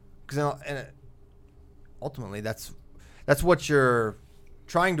 because ultimately that's what you're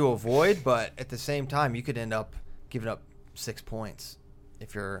trying to avoid, but at the same time, you could end up giving up 6 points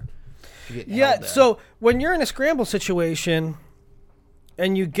if you get held there. So when you're in a scramble situation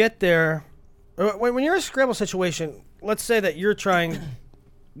and you get there, when you're in a scramble situation, let's say that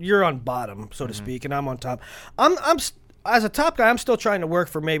you're on bottom, so to speak, and I'm on top. I'm as a top guy, I'm still trying to work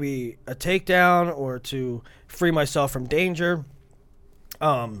for maybe a takedown or to free myself from danger.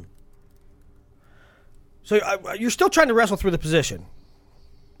 So you're still trying to wrestle through the position.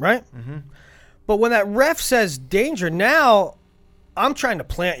 Right? Mm-hmm. But when that ref says danger, now I'm trying to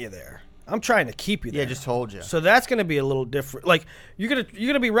plant you there. I'm trying to keep you there. Yeah, just hold you. So that's going to be a little different. Like, you're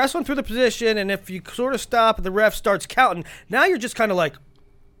gonna be wrestling through the position, and if you sort of stop and the ref starts counting, now you're just kind of like...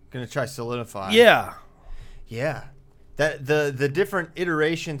 Going to try to solidify. Yeah. Yeah. That the different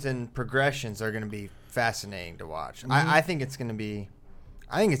iterations and progressions are going to be fascinating to watch. Mm-hmm. I think it's going to be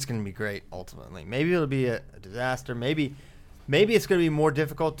great, ultimately. Maybe it'll be a disaster. Maybe it's going to be more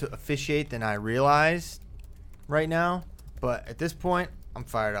difficult to officiate than I realized right now. But at this point, I'm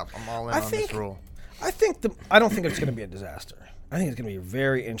fired up. I'm all in on this rule. I don't think it's going to be a disaster. I think it's going to be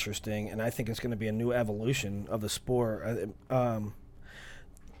very interesting, and I think it's going to be a new evolution of the sport.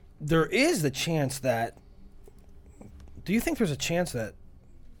 There is the chance that... Do you think there's a chance that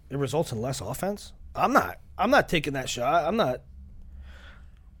it results in less offense? I'm not taking that shot. I'm not...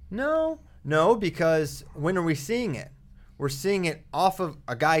 No, because when are we seeing it? We're seeing it off of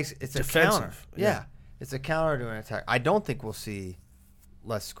a guy's. It's defensive. A counter. Yeah, it's a counter to an attack. I don't think we'll see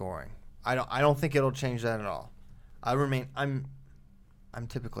less scoring. I don't think it'll change that at all. I'm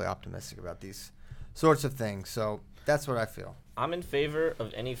typically optimistic about these sorts of things. So that's what I feel. I'm in favor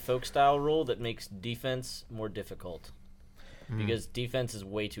of any folk style rule that makes defense more difficult, because defense is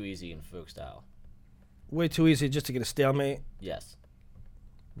way too easy in folk style. Way too easy just to get a stalemate. Yes.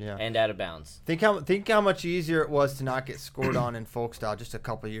 Yeah. And out of bounds. Think how much easier it was to not get scored on in folk style just a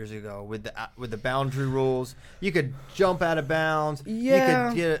couple of years ago with the boundary rules. You could jump out of bounds. Yeah. You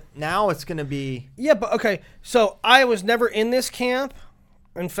could get now it's going to be. Yeah, but okay. So I was never in this camp.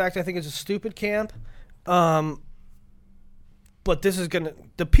 In fact, I think it's a stupid camp. but this is gonna.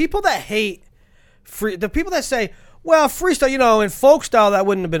 The people that hate the people that say, well, freestyle, in folk style that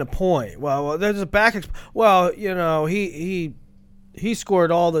wouldn't have been a point. Well, there's a back. He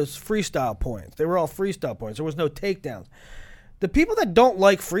scored all those freestyle points. They were all freestyle points. There was no takedowns. The people that don't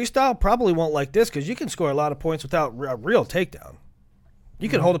like freestyle probably won't like this because you can score a lot of points without a real takedown. You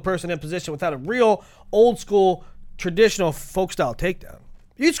can hold a person in position without a real old school traditional folk style takedown.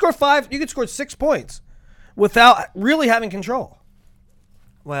 You could score 5. You could score 6 points without really having control.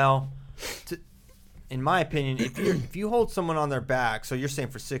 Well, in my opinion, if you hold someone on their back, so you're saying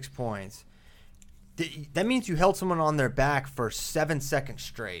for 6 points, that means you held someone on their back for 7 seconds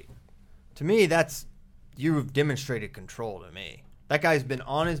straight. To me, you've demonstrated control to me. That guy's been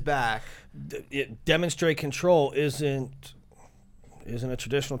on his back. Demonstrate control isn't a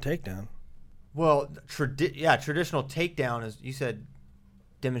traditional takedown. Well, traditional takedown is, you said,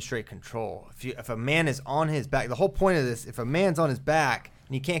 demonstrate control. If a man is on his back, the whole point of this, if a man's on his back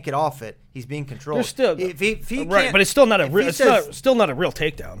and he can't get off it, he's being controlled. There's still right, but it's still not a real. Still not a real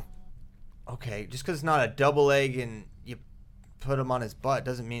takedown. Okay, just because it's not a double leg and you put him on his butt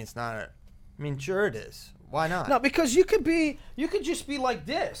doesn't mean it's not a. I mean, sure it is. Why not? No, because you could just be like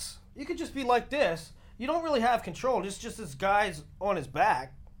this. You could just be like this. You don't really have control. It's just this guy's on his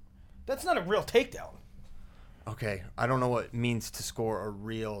back. That's not a real takedown. Okay, I don't know what it means to score a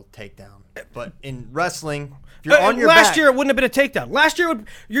real takedown, but in wrestling, if you're on your back. Last year it wouldn't have been a takedown. Last year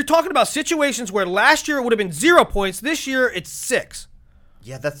you're talking about situations where last year it would have been 0 points. This year it's 6.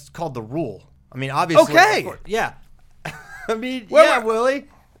 Yeah, that's called the rule. I mean, obviously. Okay. Yeah. I mean, Willie.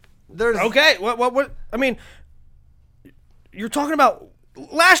 There's okay. What? I mean, you're talking about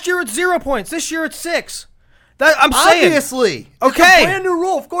last year it's 0 points. This year it's 6. That I'm saying. Obviously. Okay. It's a brand new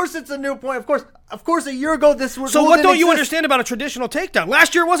rule. Of course, it's a new point. Of course, a year ago this was. So what don't you understand about a traditional takedown?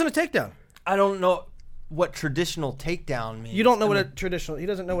 Last year it wasn't a takedown. I don't know what traditional takedown means. You don't know what a traditional. He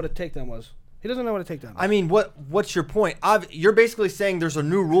doesn't know what a takedown was. He doesn't know what a takedown was. I mean, what's your point? You're basically saying there's a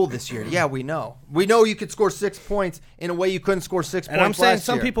new rule this year. Yeah, we know. We know you could score 6 points in a way you couldn't score 6 points last year. And I'm saying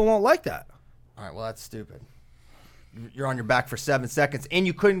some people won't like that. All right, well, that's stupid. You're on your back for 7 seconds, and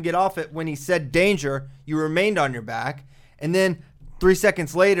you couldn't get off it when he said danger. You remained on your back, and then 3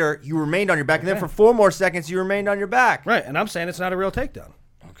 seconds later, you remained on your back, and then for 4 more seconds, you remained on your back. Right, and I'm saying it's not a real takedown.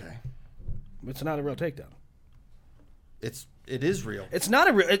 Okay. It's not a real takedown. It is real. It's not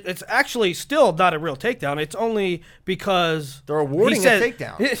a real. It's actually still not a real takedown. It's only because they're awarding a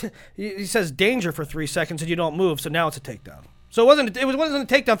takedown. He says danger for 3 seconds and you don't move, so now it's a takedown. So it wasn't a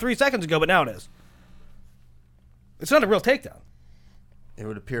takedown 3 seconds ago, but now it is. It's not a real takedown. It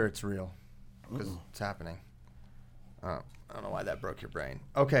would appear it's real because it's happening. I don't know why that broke your brain.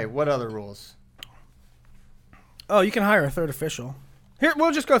 Okay, what other rules? Oh, you can hire a third official. Here,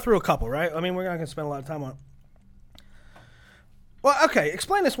 we'll just go through a couple, right? I mean, we're not going to spend a lot of time on it. Well, okay,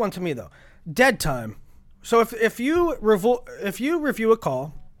 explain this one to me, though. Dead time. So if you review a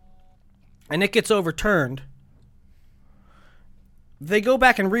call and it gets overturned, they go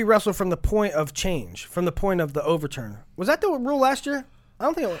back and re-wrestle from the point of change, from the point of the overturn. Was that the rule last year? I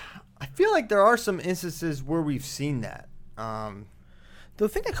don't think it was. I feel like there are some instances where we've seen that. The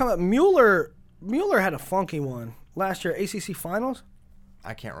thing that come up, Mueller had a funky one last year, ACC finals?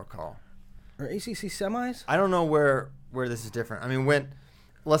 I can't recall. Or ACC semis? I don't know where this is different. I mean, when,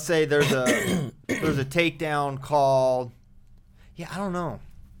 let's say there's a takedown called. Yeah, I don't know.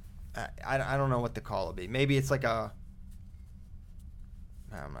 I don't know what the call will be. Maybe it's like a.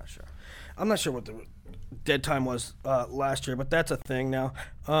 I'm not sure. I'm not sure what the dead time was last year, but that's a thing now.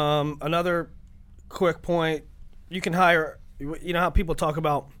 Another quick point: you can hire. You know how people talk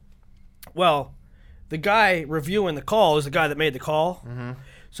about, well, the guy reviewing the call is the guy that made the call. Mm-hmm.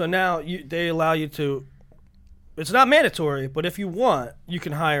 So now they allow you to. It's not mandatory, but if you want, you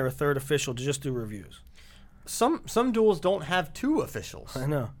can hire a third official to just do reviews. Some duels don't have 2 officials. I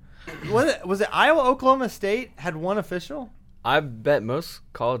know. Was it Iowa, Oklahoma State had 1 official? I bet most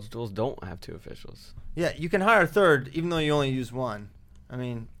college duels don't have 2 officials. Yeah, you can hire a third even though you only use 1. I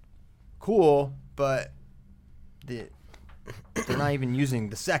mean, cool, but they're not even using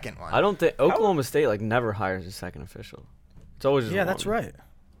the second one. I don't think Oklahoma State never hires a second official. It's always just one. That's right.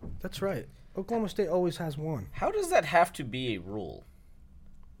 That's right. Oklahoma State always has 1. How does that have to be a rule?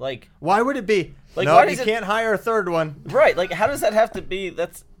 Why would it be? No, you can't hire a third one. Right. How does that have to be?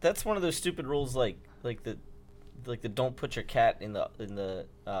 That's one of those stupid rules like the don't put your cat in the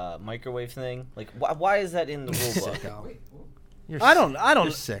microwave thing. Why is that in the rule book? You're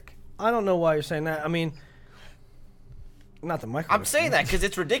sick. I don't know why you're saying that. I mean, not the microwave. I'm saying that because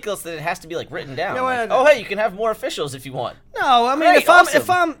it's ridiculous that it has to be written down. Yeah, hey, you can have more officials if you want. No, I mean, Great, if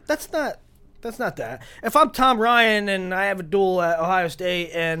I'm, that's not. That's not that. If I'm Tom Ryan and I have a duel at Ohio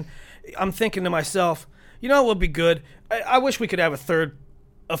State and I'm thinking to myself, you know what would be good? I wish we could have a third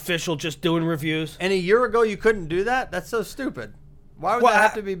official just doing reviews. And a year ago you couldn't do that? That's so stupid. Why would that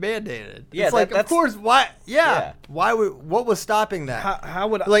have to be mandated? Yeah, it's like, of that's course, why? Yeah. Why would? What was stopping that? How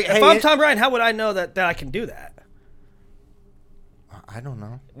would Like, if hey, I'm Tom Ryan, how would I know that I can do that? I don't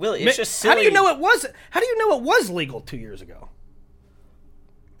know. Will, it's just silly. How do you know it was? How do you know it was legal 2 years ago?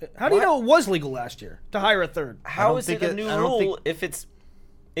 How do you know it was legal last year to hire a third? How is think it a it- new I don't rule think- if it's?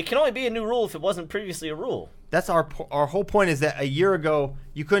 It can only be a new rule if it wasn't previously a rule. That's our whole point is that a year ago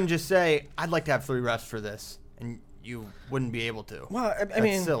you couldn't just say I'd like to have 3 refs for this, and you wouldn't be able to. Well, I That's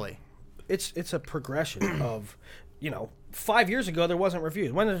mean, silly. it's a progression of, 5 years ago there wasn't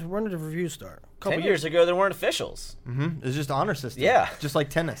reviews. When did the reviews start? 10 years ago, there weren't officials. It's just honor system. Yeah. just like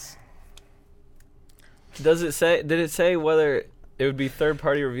tennis. Did it say whether it would be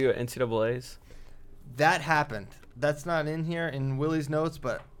third-party review at NCAA's? That happened. That's not in here in Willie's notes,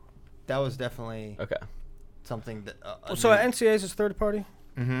 but that was definitely Okay. something that. So at NCAA's is third party.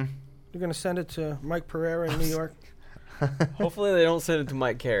 Mm-hmm. You're gonna send it to Mike Pereira in New York. Hopefully they don't send it to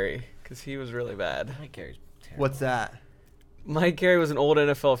Mike Carey because he was really bad. Mike Carey's terrible. What's that? Mike Carey was an old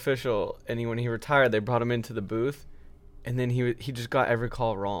NFL official, and when he retired, they brought him into the booth, and then he just got every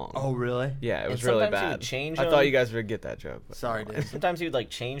call wrong. Oh, really? Yeah, it was And really sometimes he bad. would change I them. thought you guys would get that joke. But Sorry, dude. Sometimes he would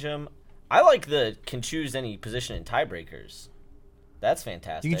change them. I like the can choose any position in tiebreakers. That's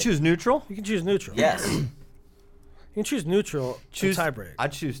fantastic. You can choose neutral. You can choose neutral. Yes. You can choose neutral. Choose tiebreak.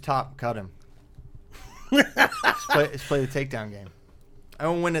 I'd choose top. Cut him. Let's play the takedown game. I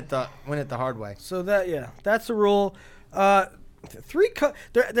won't win it the hard way. So that's the rule.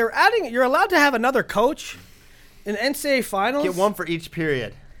 They're adding. You're allowed to have another coach in NCAA finals. Get one for each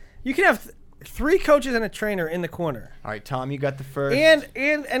period. You can have 3 coaches and a trainer in the corner, All right, Tom, you got the first. and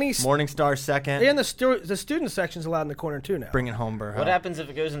any Morningstar second. and the student section's allowed in the corner too now. Bring it home, bro. What happens if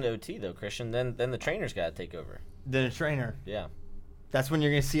it goes into OT though, Christian? Then the trainer's got to take over. Then a trainer. Yeah. That's when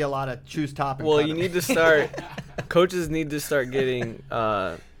you're gonna see a lot of choose top. And well, cut you 'em. need to start. Coaches need to start getting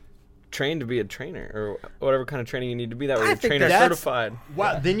trained to be a trainer or whatever kind of training you need to be. That way, I you're think trainer that's- certified.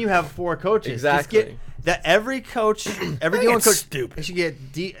 Wow. Then you have 4 coaches. Exactly. Just get that every coach, every think D1 it's coach, stupid. They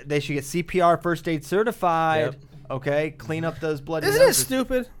should get CPR first aid certified. Yep. Okay, clean up those bloody. Isn't it noses.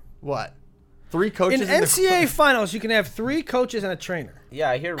 stupid? What? 3 coaches In in the NCAA finals, you can have 3 coaches and a trainer. Yeah,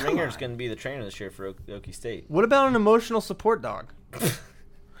 I hear Ringer's going to be the trainer this year for Okie State. What about an emotional support dog?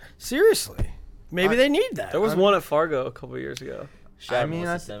 Seriously, maybe they need that. There was one at Fargo a couple years ago. Shout out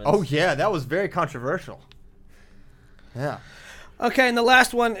Melissa Simmons. oh yeah, that was very controversial. Yeah. Okay, and the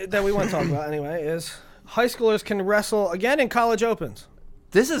last one that we want to talk about anyway is high schoolers can wrestle again in college opens.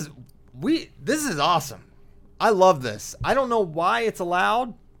 This is awesome. I love this. I don't know why it's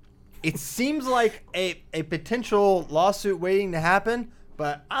allowed. It seems like a potential lawsuit waiting to happen,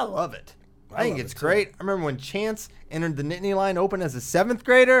 but I love it. I think love it's it, too. great. I remember when Chance entered the Nittany Line Open as a 7th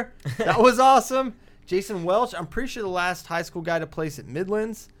grader. That was awesome. Jason Welch, I'm pretty sure the last high school guy to place at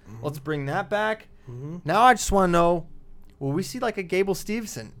Midlands. Let's bring that back. Now I just want to know, will we see like a Gable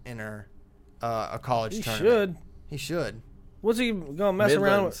Stevenson enter a college He tournament? should. He should. Was he going to mess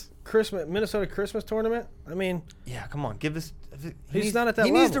around Midlands. with Christmas Minnesota Christmas tournament? I mean, Yeah, come on. Give us. He's not at that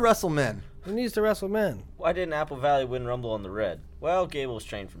He needs level. to wrestle men. he needs to wrestle men. Why didn't Apple Valley win Rumble on the red? Well, Gable's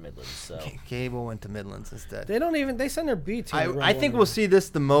trained for Midlands, so. Gable went to Midlands instead. They send their B team. I think we'll see this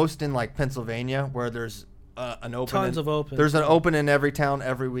the most in like Pennsylvania, where there's an open. Tons of opens. There's an open in every town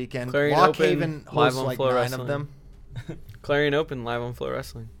every weekend. Clarion Lock Open, Haven live hosts on like Flow 9 Wrestling. of them. Clarion Open live on Flow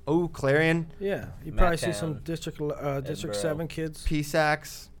Wrestling. Oh, Clarion, Yeah, you probably see Macktown, some District Edinburgh. 7 kids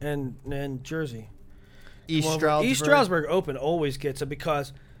PSAX, and Jersey. East Well, Stroudsburg. East Stroudsburg Open always gets it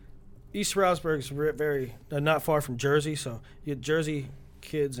because East Stroudsburg's very not far from Jersey, so you get Jersey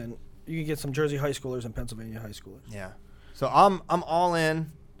kids and you can get some Jersey high schoolers and Pennsylvania high schoolers. Yeah. So I'm all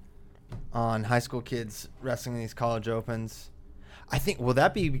in on high school kids wrestling in these college opens. I think will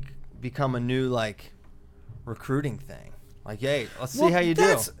that become a new like recruiting thing? Like, hey, let's see how you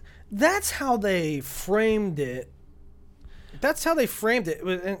do. That's how they framed it. That's how they framed it.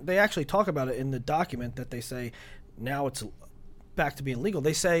 And they actually talk about it in the document that they say now it's back to being legal.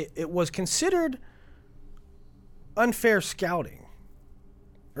 They say it was considered unfair scouting,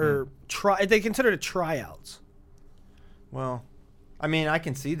 or they considered it tryouts. Well, I mean, I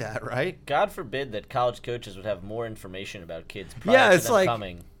can see that, right? God forbid that college coaches would have more information about kids prior to it's them like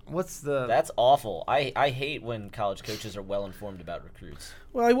coming. what's the That's awful. I hate when college coaches are well informed about recruits.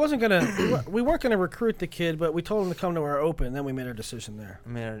 Well, we weren't gonna recruit the kid, but we told him to come to our open, and then we made our decision there. I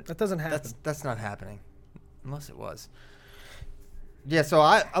mean, That doesn't happen. that's not happening, unless it was. Yeah, so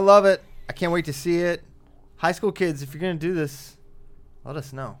I love it. I can't wait to see it. High school kids, if you're going to do this, let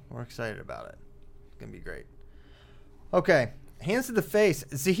us know. We're excited about it. It's going to be great. Okay. Hands to the face.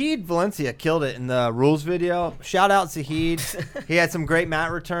 Zahid Valencia killed it in the rules video. Shout out Zahid. He had some great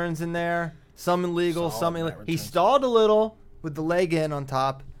mat returns in there. Some illegal, some illegal. He stalled a little with the leg in on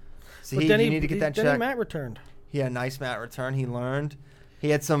top. Zahid, you need to get that checked. Then he mat returned. He had a nice mat return. He learned. He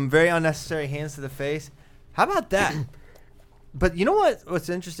had some very unnecessary hands to the face. How about that? But you know what's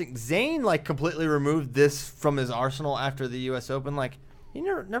interesting? Zayn, like, completely removed this from his arsenal after the U.S. Open. Like, he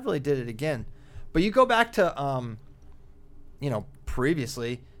never really did it again. But you go back to,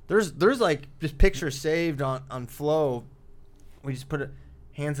 previously, there's like just pictures saved on Flow. We just put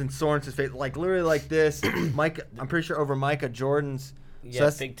hands in Sorensen's face, like literally like this. Mike, I'm pretty sure over Micah Jordan's. Yeah,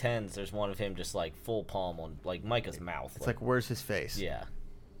 so Big Tens. There's one of him just like full palm on like Micah's mouth. It's like where's his face? Yeah,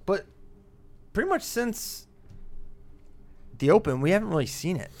 but pretty much since the Open, we haven't really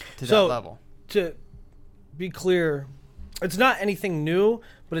seen it to that level. To be clear, it's not anything new,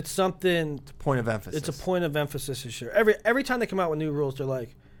 but it's something. It's a point of emphasis. It's a point of emphasis this year. Every time they come out with new rules, they're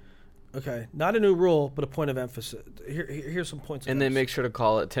like, okay, not a new rule, but a point of emphasis. Here's some points. And they make sure to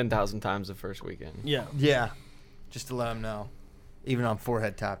call it 10,000 times the first weekend. Yeah. Yeah, just to let them know, even on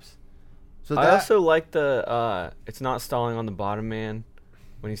forehead taps. So I also like the it's not stalling on the bottom man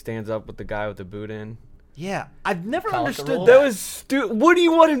when he stands up with the guy with the boot in. Yeah, I've never understood that. Was stupid. What do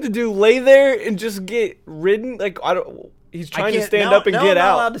you want him to do? Lay there and just get ridden? Like I don't. He's trying to stand up and get out. I'm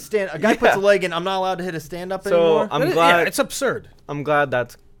not allowed to stand. A guy puts a leg in. I'm not allowed to hit a stand up anymore. So I'm glad. Yeah, it's absurd. I'm glad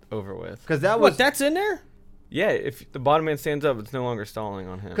that's over with. Because that was that's in there. Yeah, if the bottom man stands up, it's no longer stalling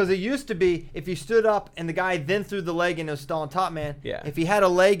on him. Because it used to be if you stood up and the guy then threw the leg in, it was stalling top man. Yeah. If he had a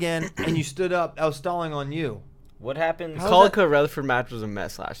leg in and you stood up, that was stalling on you. What happened? The Collica Rutherford match was a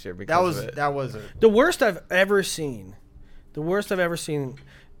mess last year because of it. That was the worst I've ever seen. The worst I've ever seen.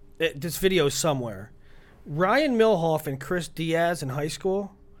 This video is somewhere. Ryan Milhoff and Chris Diaz in high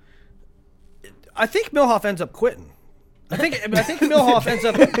school. I think Milhoff ends up quitting. I think Milhoff ends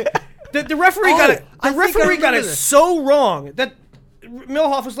up. The referee got it. The referee got it so wrong that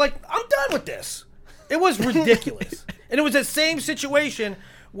Milhoff was like, "I'm done with this." It was ridiculous, and it was the same situation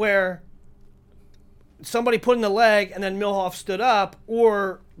where somebody put in the leg and then Milhoff stood up,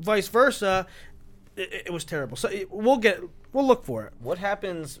 or vice versa. It was terrible. So we'll look for it. What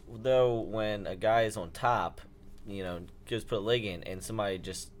happens though when a guy is on top, goes put a leg in, and somebody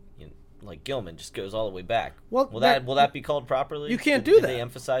just, like Gilman, just goes all the way back? Well, will that be called properly? You can't do Did that. They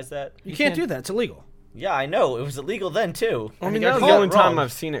emphasize that You can't do that. It's illegal. Yeah, I know it was illegal then too. I mean, that was the only time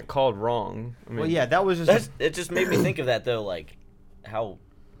I've seen it called wrong. I mean, well, yeah, that was just. It just made me think of that though, like how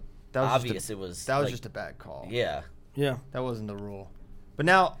obvious it was. That was just a bad call. Yeah. Yeah. That wasn't the rule. But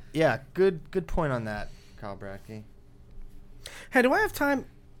now, yeah, good point on that, Kyle Bradke. Hey, do I have time?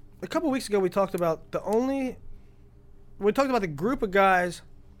 A couple weeks ago, we talked about the group of guys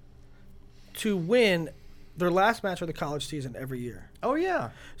to win their last match of the college season every year. Oh,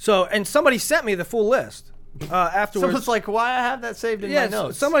 yeah. So, and somebody sent me the full list afterwards. Someone's like, why I have that saved in my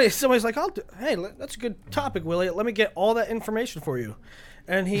notes? Somebody's like, hey, that's a good topic, Willie. Let me get all that information for you.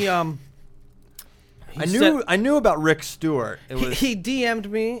 And he I knew about Rick Stewart. He DM'd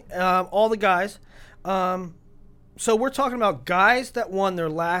me all the guys. So we're talking about guys that won their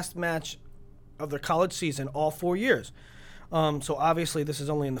last match of their college season all 4 years. So obviously this is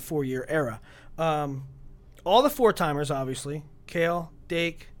only in the 4-year era. All the 4-timers, obviously. Cale,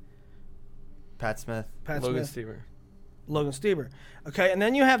 Dake. Pat Smith. Logan Stieber. Logan Stieber. Okay, and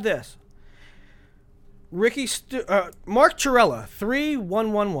then you have this. Mark Chiarella,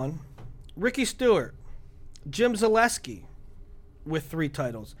 3-1-1-1. Ricky Stewart. Jim Zaleski with 3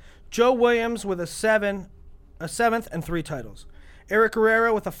 titles. Joe Williams with a seventh and 3 titles. Eric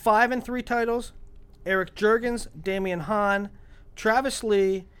Herrera with a 5 and 3 titles. Eric Juergens, Damian Hahn, Travis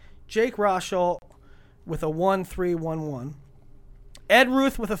Lee, Jake Rochel with a 1-3-1-1. Ed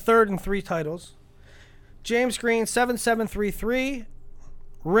Ruth with a 3rd and 3 titles. James Green 7-7-3-3.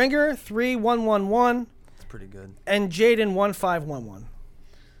 Ringer 3-1-1-1. That's pretty good. And Jaden 1-5-1-1.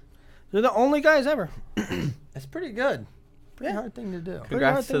 They're the only guys ever. That's pretty good. Pretty hard thing to do.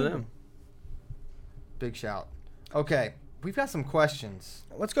 Congrats to them. Big shout. Okay, we've got some questions.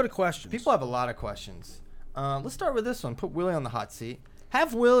 Let's go to questions. People have a lot of questions. Let's start with this one. Put Willie on the hot seat.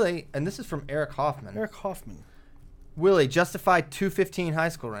 Have Willie, and this is from Eric Hoffman. Willie, justify 215 high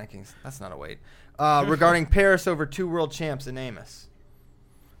school rankings. That's not a weight. Regarding Paris over 2 world champs in Amos.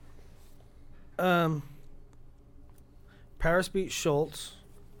 Paris beat Schultz.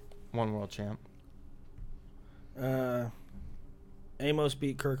 1 world champ. Amos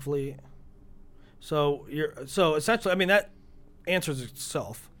beat Kirkfleet. So essentially, I mean, that answers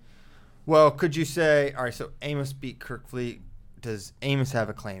itself. Well, could you say, all right, so Amos beat Kerkvliet. Does Amos have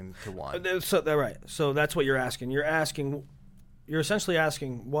a claim to one? So right. So that's what you're asking. You're essentially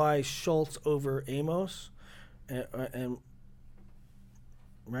asking why Schultz over Amos, and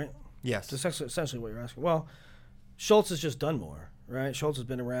right? Yes. That's essentially what you're asking. Well, Schultz has just done more, right? Schultz has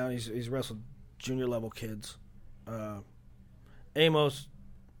been around. He's wrestled junior level kids. Amos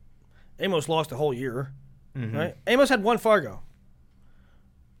lost a whole year, right? Amos had one Fargo.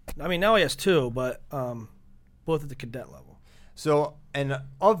 I mean, now he has two, but both at the cadet level. So, and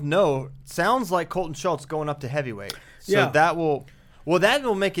of note, sounds like Colton Schultz going up to heavyweight. So Yeah. that will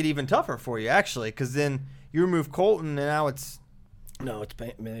make it even tougher for you, actually, because then you remove Colton, and now it's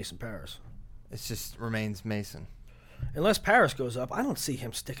Mason Paris. it just remains Mason. Unless Paris goes up, I don't see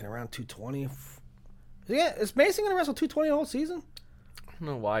him sticking around 220. Yeah, is Mason going to wrestle 220 the whole season? I don't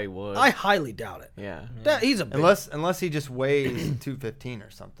know why he would. I highly doubt it. yeah. He's a big. Unless he just weighs 215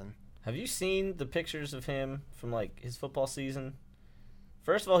 or something. Have you seen the pictures of him from like his football season?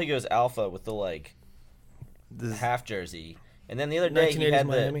 First of all, he goes alpha with the half jersey, and then the other day he 1980s had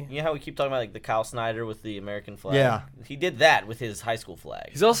Miami. you know how we keep talking about like the Kyle Snyder with the American flag. Yeah. He did that with his high school flag.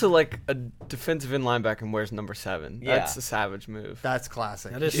 He's also like a defensive end linebacker and wears number 7. Yeah. That's a savage move. That's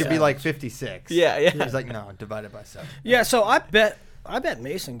classic. That It is should be like 56. Yeah, yeah. He's like, no, divided by 7. Yeah, so I bet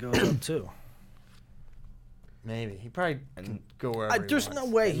Mason goes up too. Maybe. He probably can go wherever he There's wants.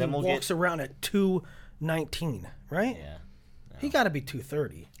 no way And he then we'll walks around at 219, right? Yeah. He got to be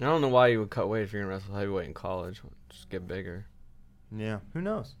 230. I don't know why you would cut weight if you're going to wrestle heavyweight in college. Just get bigger. Yeah, who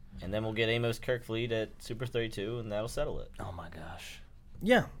knows? And then we'll get Amos Kerkvliet at Super 32, and that'll settle it. Oh, my gosh.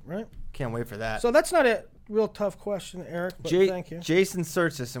 Yeah, right. Can't wait for that. So that's not a real tough question, Eric, but thank you. Jason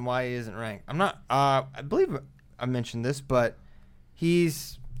Surtis and why he isn't ranked. I'm not. I believe I mentioned this, but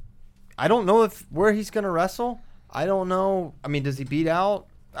I don't know where he's going to wrestle. I don't know. I mean, does he beat out?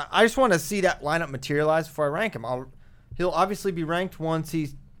 I just want to see that lineup materialize before I rank him. He'll obviously be ranked once he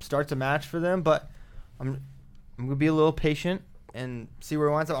starts a match for them, but I'm going to be a little patient and see where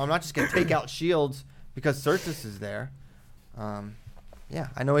he winds up. I'm not just going to take out Shields because Surtis is there. Yeah,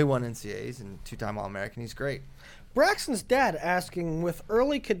 I know he won NCAAs and 2-time All-American. He's great. Braxton's dad asking, with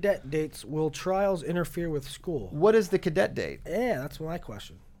early cadet dates, will trials interfere with school? What is the cadet date? Yeah, that's my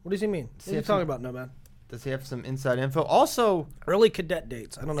question. What does he mean? What are you have talking some- about, no man? Does he have some inside info? Also, Early cadet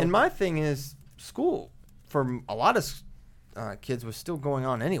dates. I don't know. and my thing is, school for a lot of kids was still going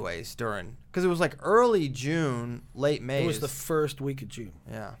on anyways because it was like early June, late May. it was the first week of June.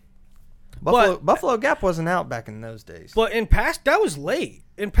 yeah. But- Buffalo Gap wasn't out back in those days. But that was late.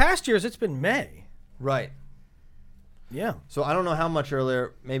 In past years, it's been May. Right. Yeah. So I don't know how much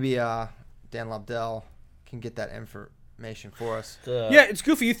earlier. Maybe Dan Lobdell can get that information for us. Yeah, it's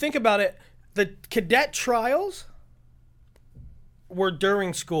goofy. You think about it. The cadet trials were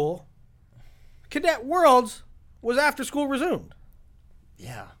during school. Cadet Worlds was after school resumed.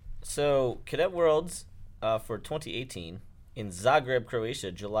 Yeah. So, Cadet Worlds for 2018 in Zagreb,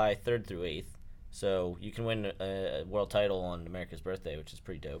 Croatia, July 3rd through 8th. So, you can win a world title on America's birthday, which is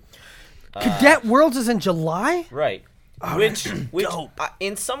pretty dope. Cadet Worlds is in July? Right. Oh, which dope.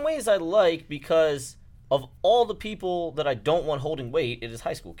 in some ways I like because of all the people that I don't want holding weight, it is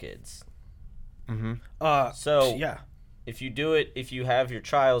high school kids. So, yeah. if you have your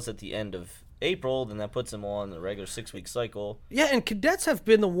trials at the end of April, then that puts them on the regular 6-week cycle. Yeah, and cadets have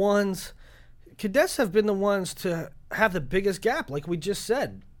been the ones to have the biggest gap, like we just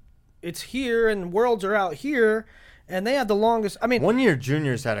said. It's here, and Worlds are out here, and they have the longest. I mean, 1 year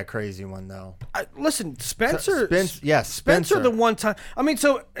juniors had a crazy one though. listen, Spencer. Spencer. Spencer the one time. I mean,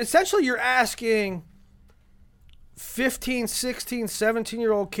 so essentially you're asking 15, 16,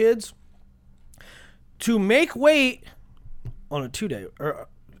 17-year-old kids to make weight on a 2-day or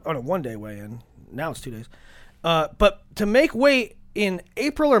on a 1-day weigh-in. Now it's 2 days. But to make weight in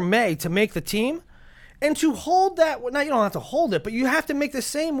April or May to make the team and to hold that. Now, you don't have to hold it, but you have to make the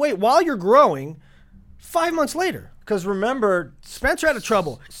same weight while you're growing 5 months later. Because remember, Spencer had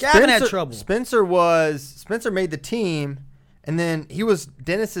trouble. Gavin had trouble. Spencer made the team, and then he was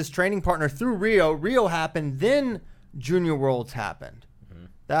Dennis's training partner through Rio. Rio happened, then Junior Worlds happened.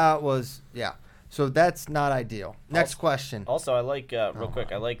 That was So that's not ideal. Next question. Also, I like real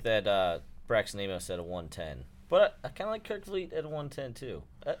quick. I like that Braxton Amos at a 110, but I kind of like Kerkvliet at a 110 too.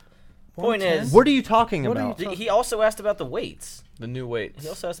 Point is, What are you talking What are about? you he also asked about the weights. The new weights. He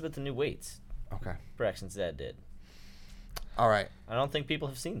also asked about the new weights. Okay. Braxton's dad did. All right. I don't think people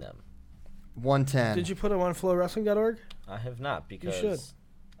have seen them. 110. Did you put them on flowwrestling.org? I have not because should.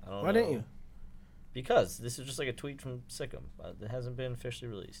 I don't Why know. didn't you? Because this is just like a tweet from Sikkim. It hasn't been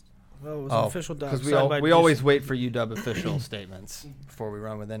officially released. Oh, it was an official dub. Because signed by we Deuce. always wait for UW official statements before we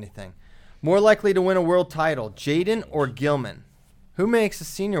run with anything. More likely to win a world title, Jaden or Gilman? Who makes a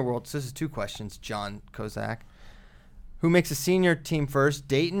senior world? So this is 2 questions, John Kozak. Who makes a senior team first,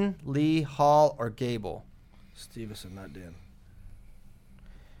 Dayton, Lee, Hall, or Gable? Stevenson, not Dan.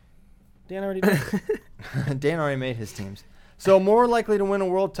 Dan already did. Dan already made his teams. So more likely to win a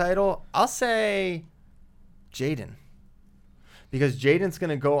world title, I'll say Jaden. Because Jaden's going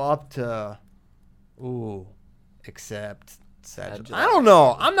to go up to, except Sagilaya. I don't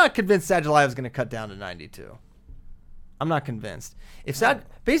know. I'm not convinced Sagilaya is going to cut down to 92. I'm not convinced.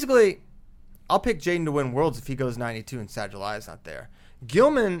 Basically, I'll pick Jaden to win Worlds if he goes 92 and Sagilaya is not there.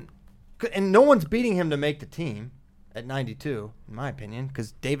 Gilman, and no one's beating him to make the team at 92, in my opinion,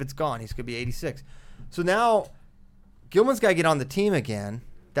 because David's gone. He's going to be 86. So now Gilman's got to get on the team again.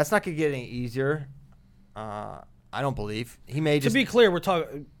 That's not going to get any easier. I don't believe. He may just. To be clear, we're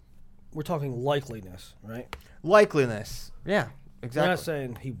talking likeliness, right? Likeliness. Yeah, exactly. We're not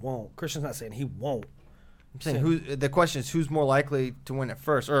saying he won't. Christian's not saying he won't. I'm saying the question is who's more likely to win it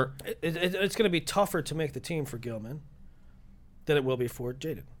first, or it's going to be tougher to make the team for Gilman than it will be for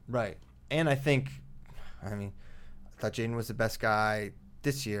Jaden. Right. And I thought Jaden was the best guy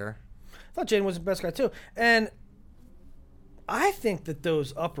this year. I thought Jaden was the best guy too, and I think that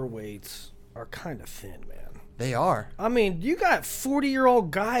those upper weights are kind of thin, man. They are. I mean, you got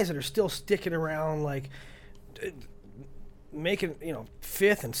 40-year-old guys that are still sticking around, like making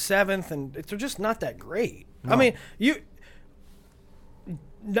 5th and 7th, and they're just not that great. No. I mean,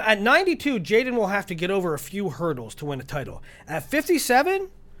 at 92, Jaden will have to get over a few hurdles to win a title. At 57,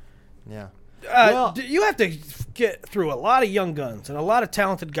 yeah, you have to get through a lot of young guns and a lot of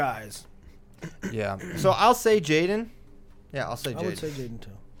talented guys. Yeah. So I'll say Jaden. Yeah, I'll say Jaden. I would say Jaden too.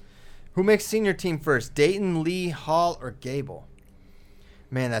 Who makes senior team first, Dayton, Lee, Hall, or Gable?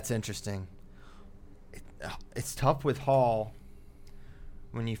 Man, that's interesting. It's tough with Hall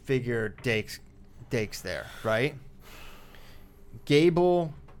when you figure Dake's there, right?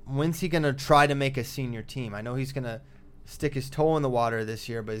 Gable, when's he going to try to make a senior team? I know he's going to stick his toe in the water this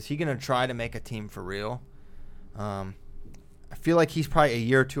year, but is he going to try to make a team for real? I feel like he's probably a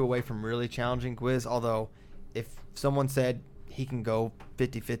year or 2 away from really challenging Gwiz, although if someone said he can go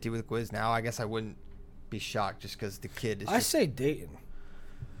 50-50 with Gwiz now, I guess I wouldn't be shocked just because the kid is I say Dayton.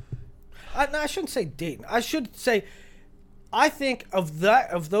 I shouldn't say Dayton. I should say I think of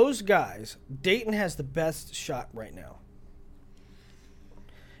those guys, Dayton has the best shot right now.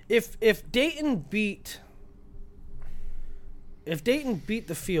 If Dayton beat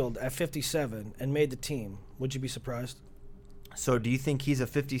the field at 57 and made the team, would you be surprised? So do you think he's a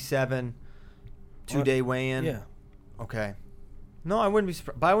 57 2-day weigh-in? Yeah. Okay. No, I wouldn't be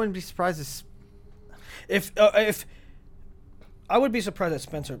surprised. But I wouldn't be surprised if I would be surprised at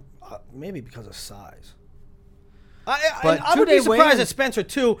Spencer, maybe because of size. I would be surprised at Spencer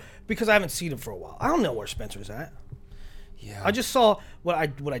too because I haven't seen him for a while. I don't know where Spencer's at. Yeah. I just saw what I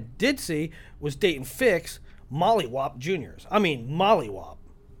did see was Dayton Fix Mollywop Juniors. I mean Mollywop,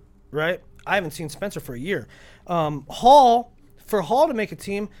 right? I haven't seen Spencer for a year. Hall to make a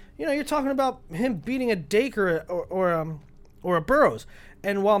team, you're talking about him beating a Dake or a Burroughs,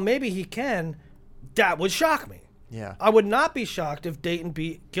 and while maybe he can, that would shock me. Yeah. I would not be shocked if Dayton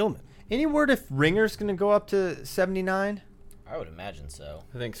beat Gilman. Any word if Ringer's going to go up to 79? I would imagine so.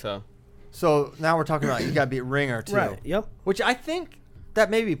 I think so. So now we're talking about you got to beat Ringer too. Right. Yep. Which I think that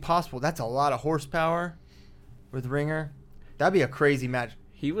may be possible. That's a lot of horsepower with Ringer. That'd be a crazy match.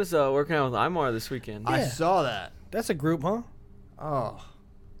 He was working out with Imar this weekend. I saw that. That's a group, huh? Oh.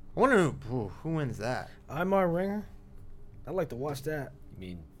 I wonder who wins that. Imar Ringer? I'd like to watch that. You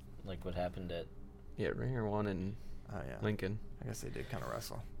mean like what happened at... Yeah, Ringer won in Lincoln. I guess they did kind of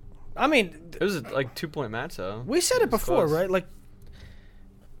wrestle. I mean... It was a 2-point match, though. We said it before, close. right? Like,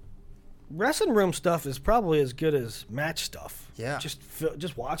 wrestling room stuff is probably as good as match stuff. Yeah.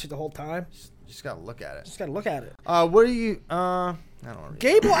 Just watch it the whole time. Just got to look at it. Just got to look at it. What do you... I don't know.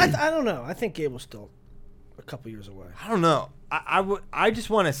 Gable, I don't know. I think Gable's still a couple years away. I don't know. I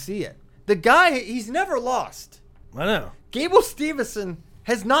just want to see it. The guy, he's never lost. I know. Gable Stevenson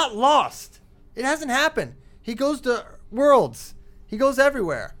has not lost. It hasn't happened. He goes to Worlds. He goes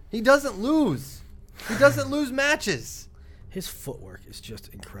everywhere. He doesn't lose. He doesn't lose matches. His footwork is just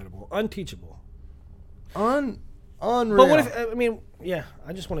incredible. Unteachable. Unreal. But what if,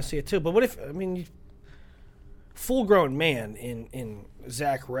 I just want to see it too. But what if, full-grown man in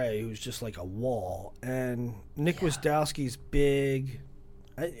Zach Ray, who's just like a wall, and Nick Wisdowski's big.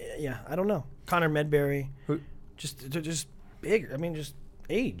 I don't know. Connor Medberry. Who? Just bigger. Just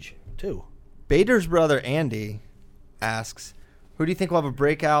age, too. Bader's brother, Andy, asks, who do you think will have a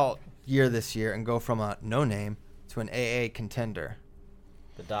breakout year this year and go from a no name to an AA contender?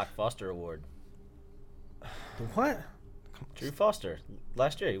 The Doc Foster Award. What? Drew Foster.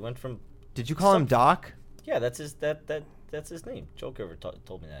 Last year, he went from. Did you call him Doc? Yeah, that's his that's his name. Joe Gerver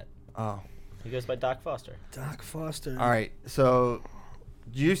told me that. Oh. He goes by Doc Foster. Doc Foster. All right. So,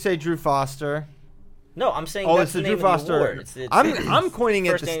 you say Drew Foster? No, I'm saying Oh, that's it's the the Drew name of Foster. the award. It's I'm coining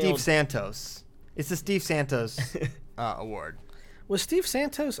it first the annual- Steve Santos. It's the Steve Santos award. Was Steve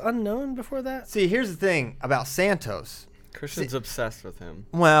Santos unknown before that? See, here's the thing about Santos. Christian's obsessed with him.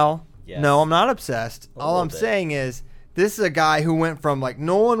 Well, Yes. no, I'm not obsessed. All little I'm bit. saying is this is a guy who went from like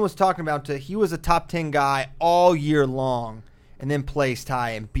no one was talking about to he was a top 10 guy all year long and then placed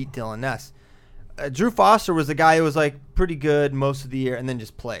high and beat Dylan Ness. Drew Foster was the guy who was like pretty good most of the year and then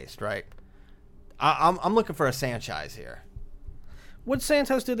just placed, right? I'm looking for a Sanchez here. What did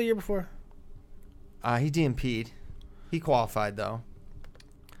Santos do the year before? He DMP'd. He qualified though.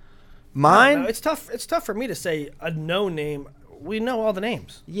 Mine? No, it's tough. It's tough for me to say a no name. We know all the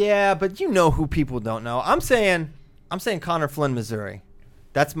names. Yeah, but you know who people don't know. I'm saying Connor Flynn, Missouri.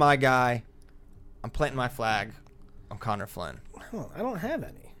 That's my guy. I'm planting my flag on Connor Flynn. Oh, I don't have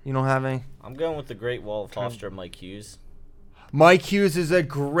any. You don't have any? I'm going with the Great Wall of Foster, Mike Hughes. Mike Hughes is a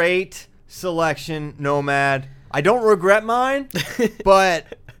great selection, Nomad. I don't regret mine,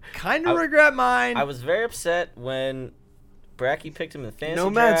 but kind of regret mine. I was very upset when Bracky picked him in the fantasy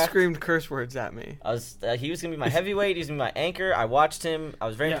Nomad draft. screamed curse words at me. He was going to be my heavyweight. He was going to be my anchor. I watched him. I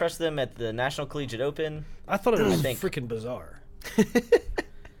was very Yeah. impressed with him at the National Collegiate Open. I thought it was think- freaking bizarre.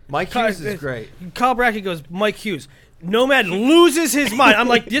 Mike Hughes is great. Kyle Brackett goes, Mike Hughes. Nomad loses his mind. I'm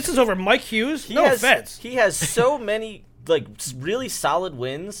like, this is over Mike Hughes? No offense. He has so many really solid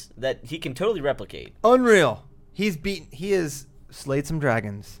wins that he can totally replicate. Unreal. He has slayed some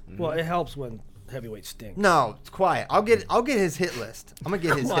dragons. Well, it helps when heavyweights stink. No, it's quiet. I'll get his hit list. I'm gonna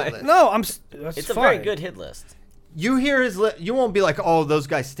get his hit list. No, that's It's a fine. very good hit list. You hear his list, you won't be like, oh, those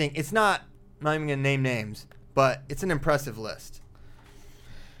guys stink. It's not. I'm not even gonna name names, but it's an impressive list.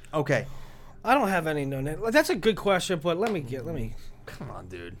 Okay. I don't have any no name. That's a good question, but let me. Come on,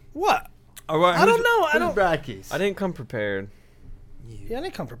 dude. What? All right, I don't know. I who's don't. Brackies? I didn't come prepared. Yeah, I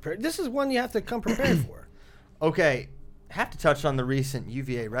didn't come prepared. This is one you have to come prepared for. Okay, have to touch on the recent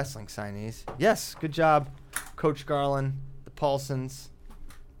UVA wrestling signees. Yes, good job, Coach Garland, the Paulsons,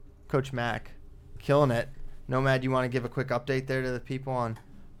 Coach Mack, killing it. Nomad, you want to give a quick update there to the people on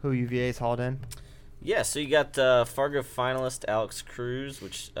who UVA's hauled in? Yeah, so you got Fargo finalist Alex Cruz,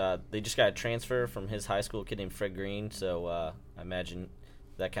 which they just got a transfer from his high school, a kid named Fred Green, so I imagine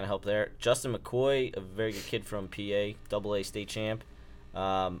that kind of helped there. Justin McCoy, a very good kid from PA, AA state champ.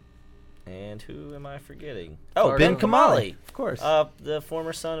 And who am I forgetting? Oh, Fargo. Ben Kamali. Of course. The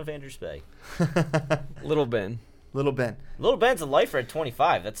former son of Andrews Bay. Little Ben. Little Ben. Little Ben's a lifer at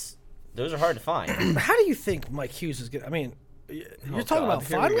 25. Those are hard to find. How do you think Mike Hughes is good? I mean, you're talking God, about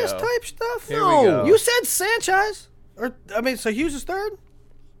here we finalist go. type stuff? Here we go. You said Sanchez. So Hughes is third?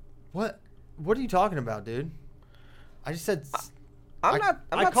 What are you talking about, dude? I just said. I'm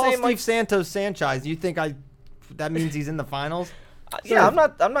I not call saying Steve Mike. Santos Sanchez. You think that means he's in the finals? Yeah,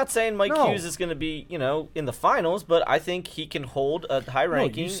 I'm not saying Mike No. Hughes is going to be, in the finals, but I think he can hold a high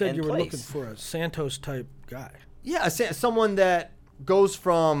ranking No, you said and you were place. looking for a Santos type guy. Yeah, someone that goes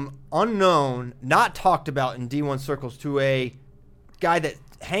from unknown, not talked about in D1 circles, to a guy that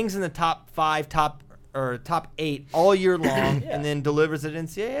hangs in the top 5, top 8 all year long, Yeah. and then delivers at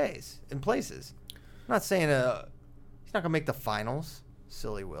NCAAs in places. I'm not saying he's not gonna make the finals,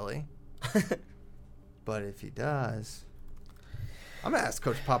 silly Willie. But if he does, I'm gonna ask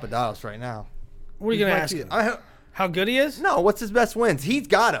Coach Papadopoulos right now. What are you going to ask him? How good he is? No, what's his best wins? He's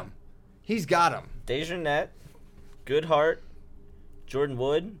got him. Desjardins, Goodhart, Jordan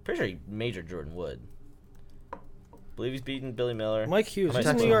Wood. Pretty sure he majored Jordan Wood. Believe he's beaten Billy Miller. Mike Hughes. I'm He's gonna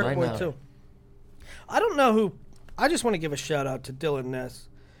a text New him York right boy, now. too. I don't know who. I just want to give a shout out to Dylan Ness.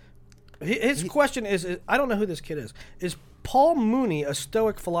 His question is, I don't know who this kid is. Is Paul Mooney a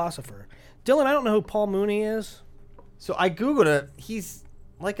Stoic philosopher? Dylan, I don't know who Paul Mooney is. So I googled it. He's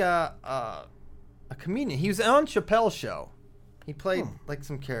like a comedian. He was on Chappelle's show. He played like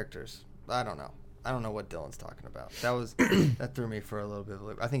some characters. I don't know. I don't know what Dylan's talking about. That threw me for a little bit of a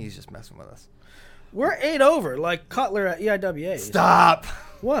loop. I think he's just messing with us. We're 8 over, like Cutler at EIWA. Stop.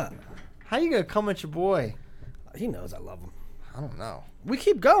 What? How you gonna come at your boy? He knows I love him. I don't know. We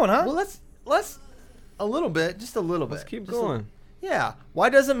keep going, huh? Well, let's a little bit, just a little bit. Let's keep Just a- going. yeah. Why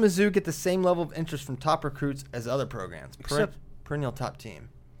doesn't Mizzou get the same level of interest from top recruits as other programs? Except- Perennial top team.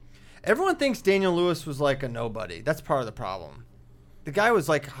 Everyone thinks Daniel Lewis was like a nobody. That's part of the problem. The guy was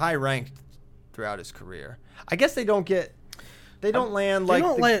like high ranked throughout his career. I guess they don't get They don't land like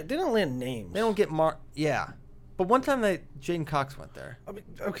they don't land names. They don't get Yeah, but one time Jaden Cox went there. I mean,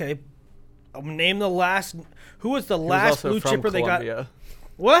 okay, name the last. Who was the He was last also blue from chipper they got? Columbia.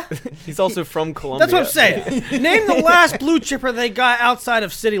 What? He's also from Columbia. That's what I'm saying. Name the last blue chipper they got outside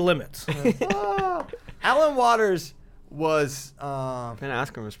of city limits. Alan Waters was. Ben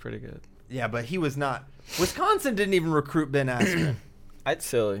Askren was pretty good. Yeah, but he was not. Wisconsin didn't even recruit Ben Askren. That's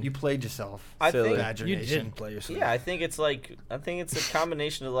silly. You played yourself. I think Badger You Nation. didn't play yourself. Yeah, I think it's a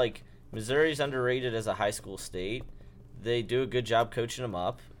combination of like Missouri's underrated as a high school state. They do a good job coaching them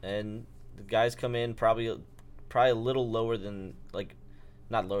up, and the guys come in probably a little lower than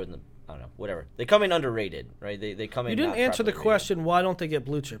not lower than I don't know, whatever. They come in underrated, right? They come in. You didn't not answer the properly rated. question. Why don't they get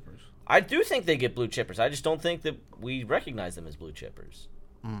blue chippers? I do think they get blue chippers. I just don't think that we recognize them as blue chippers.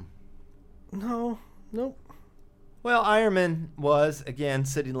 No, nope. Well, Ironman was again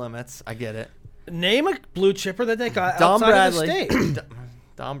city limits. I get it. Name a blue chipper that they got Don outside Bradley. of the state.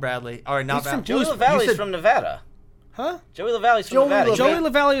 Don Bradley. All right, not He's from Joey Blues- LaValle's said- from Nevada. Huh? Joey LaValle's from Joey Nevada. Joey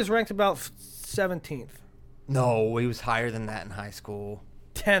LaValle is ranked about 17th, No, he was higher than that in high school.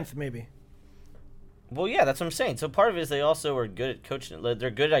 10th maybe. Well, yeah, that's what I'm saying. So part of it is they also are good at coaching. They're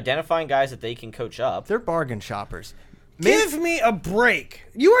good at identifying guys that they can coach up. They're bargain shoppers. Give me a break.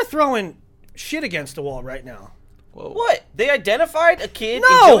 You are throwing shit against the wall right now. Whoa. What? They identified a kid in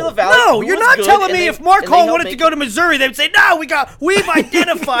No, Joey LaValle. no, who you're was not good, telling and me they- if Mark and they Hall helped wanted to make go it- to Missouri, they would say, "No, we've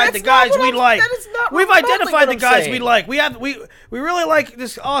identified the That's not guys what we I'm- like. that is not We've remotely identified what the I'm guys saying. we like. We really like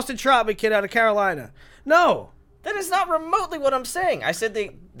this Austin Trotman kid out of Carolina." No, That is not remotely what I'm saying. I said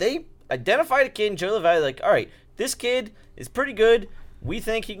they identified a kid in Joey LaValle. Like, all right, this kid is pretty good. We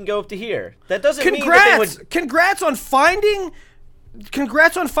think he can go up to here. That doesn't mean that they would. Congrats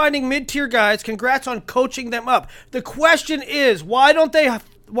on finding mid-tier guys. Congrats on coaching them up. The question is, why don't they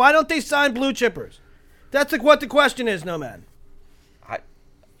sign blue chippers? That's what the question is, Nomad.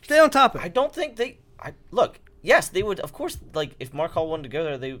 Stay on topic. I don't think they. Look. Yes, they would. Of course, like if Mark Hall wanted to go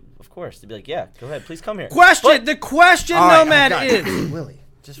there, they'd be like, yeah, go ahead, please come here. The question, All right, Nomad, I got it. is Willie,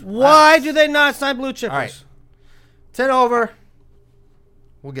 just why relax. do they not sign blue chippers? All right. 10 over.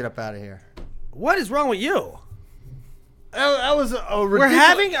 We'll get up out of here. What is wrong with you? That was a We're ridiculous.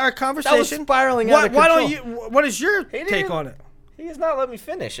 having our conversation. That was spiraling out of Why control. don't you? What is your He take didn't- on it? He has not let me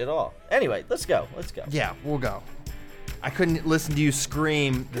finish at all. Anyway, let's go. Yeah, we'll go. I couldn't listen to you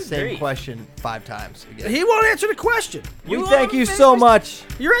scream the same grief. question 5 times again. He won't answer the question. We thank you so much.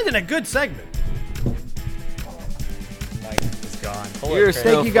 You're ending a good segment. It's gone. You're a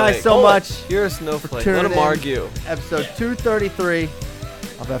Thank you guys snowflake. so much. You're a snowflake. tuning Let him in. argue. Episode 233 of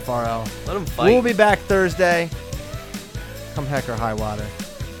FRL. Let him fight. We'll be back Thursday. Come heck or high water.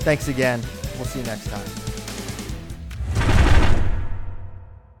 Thanks again. We'll see you next time.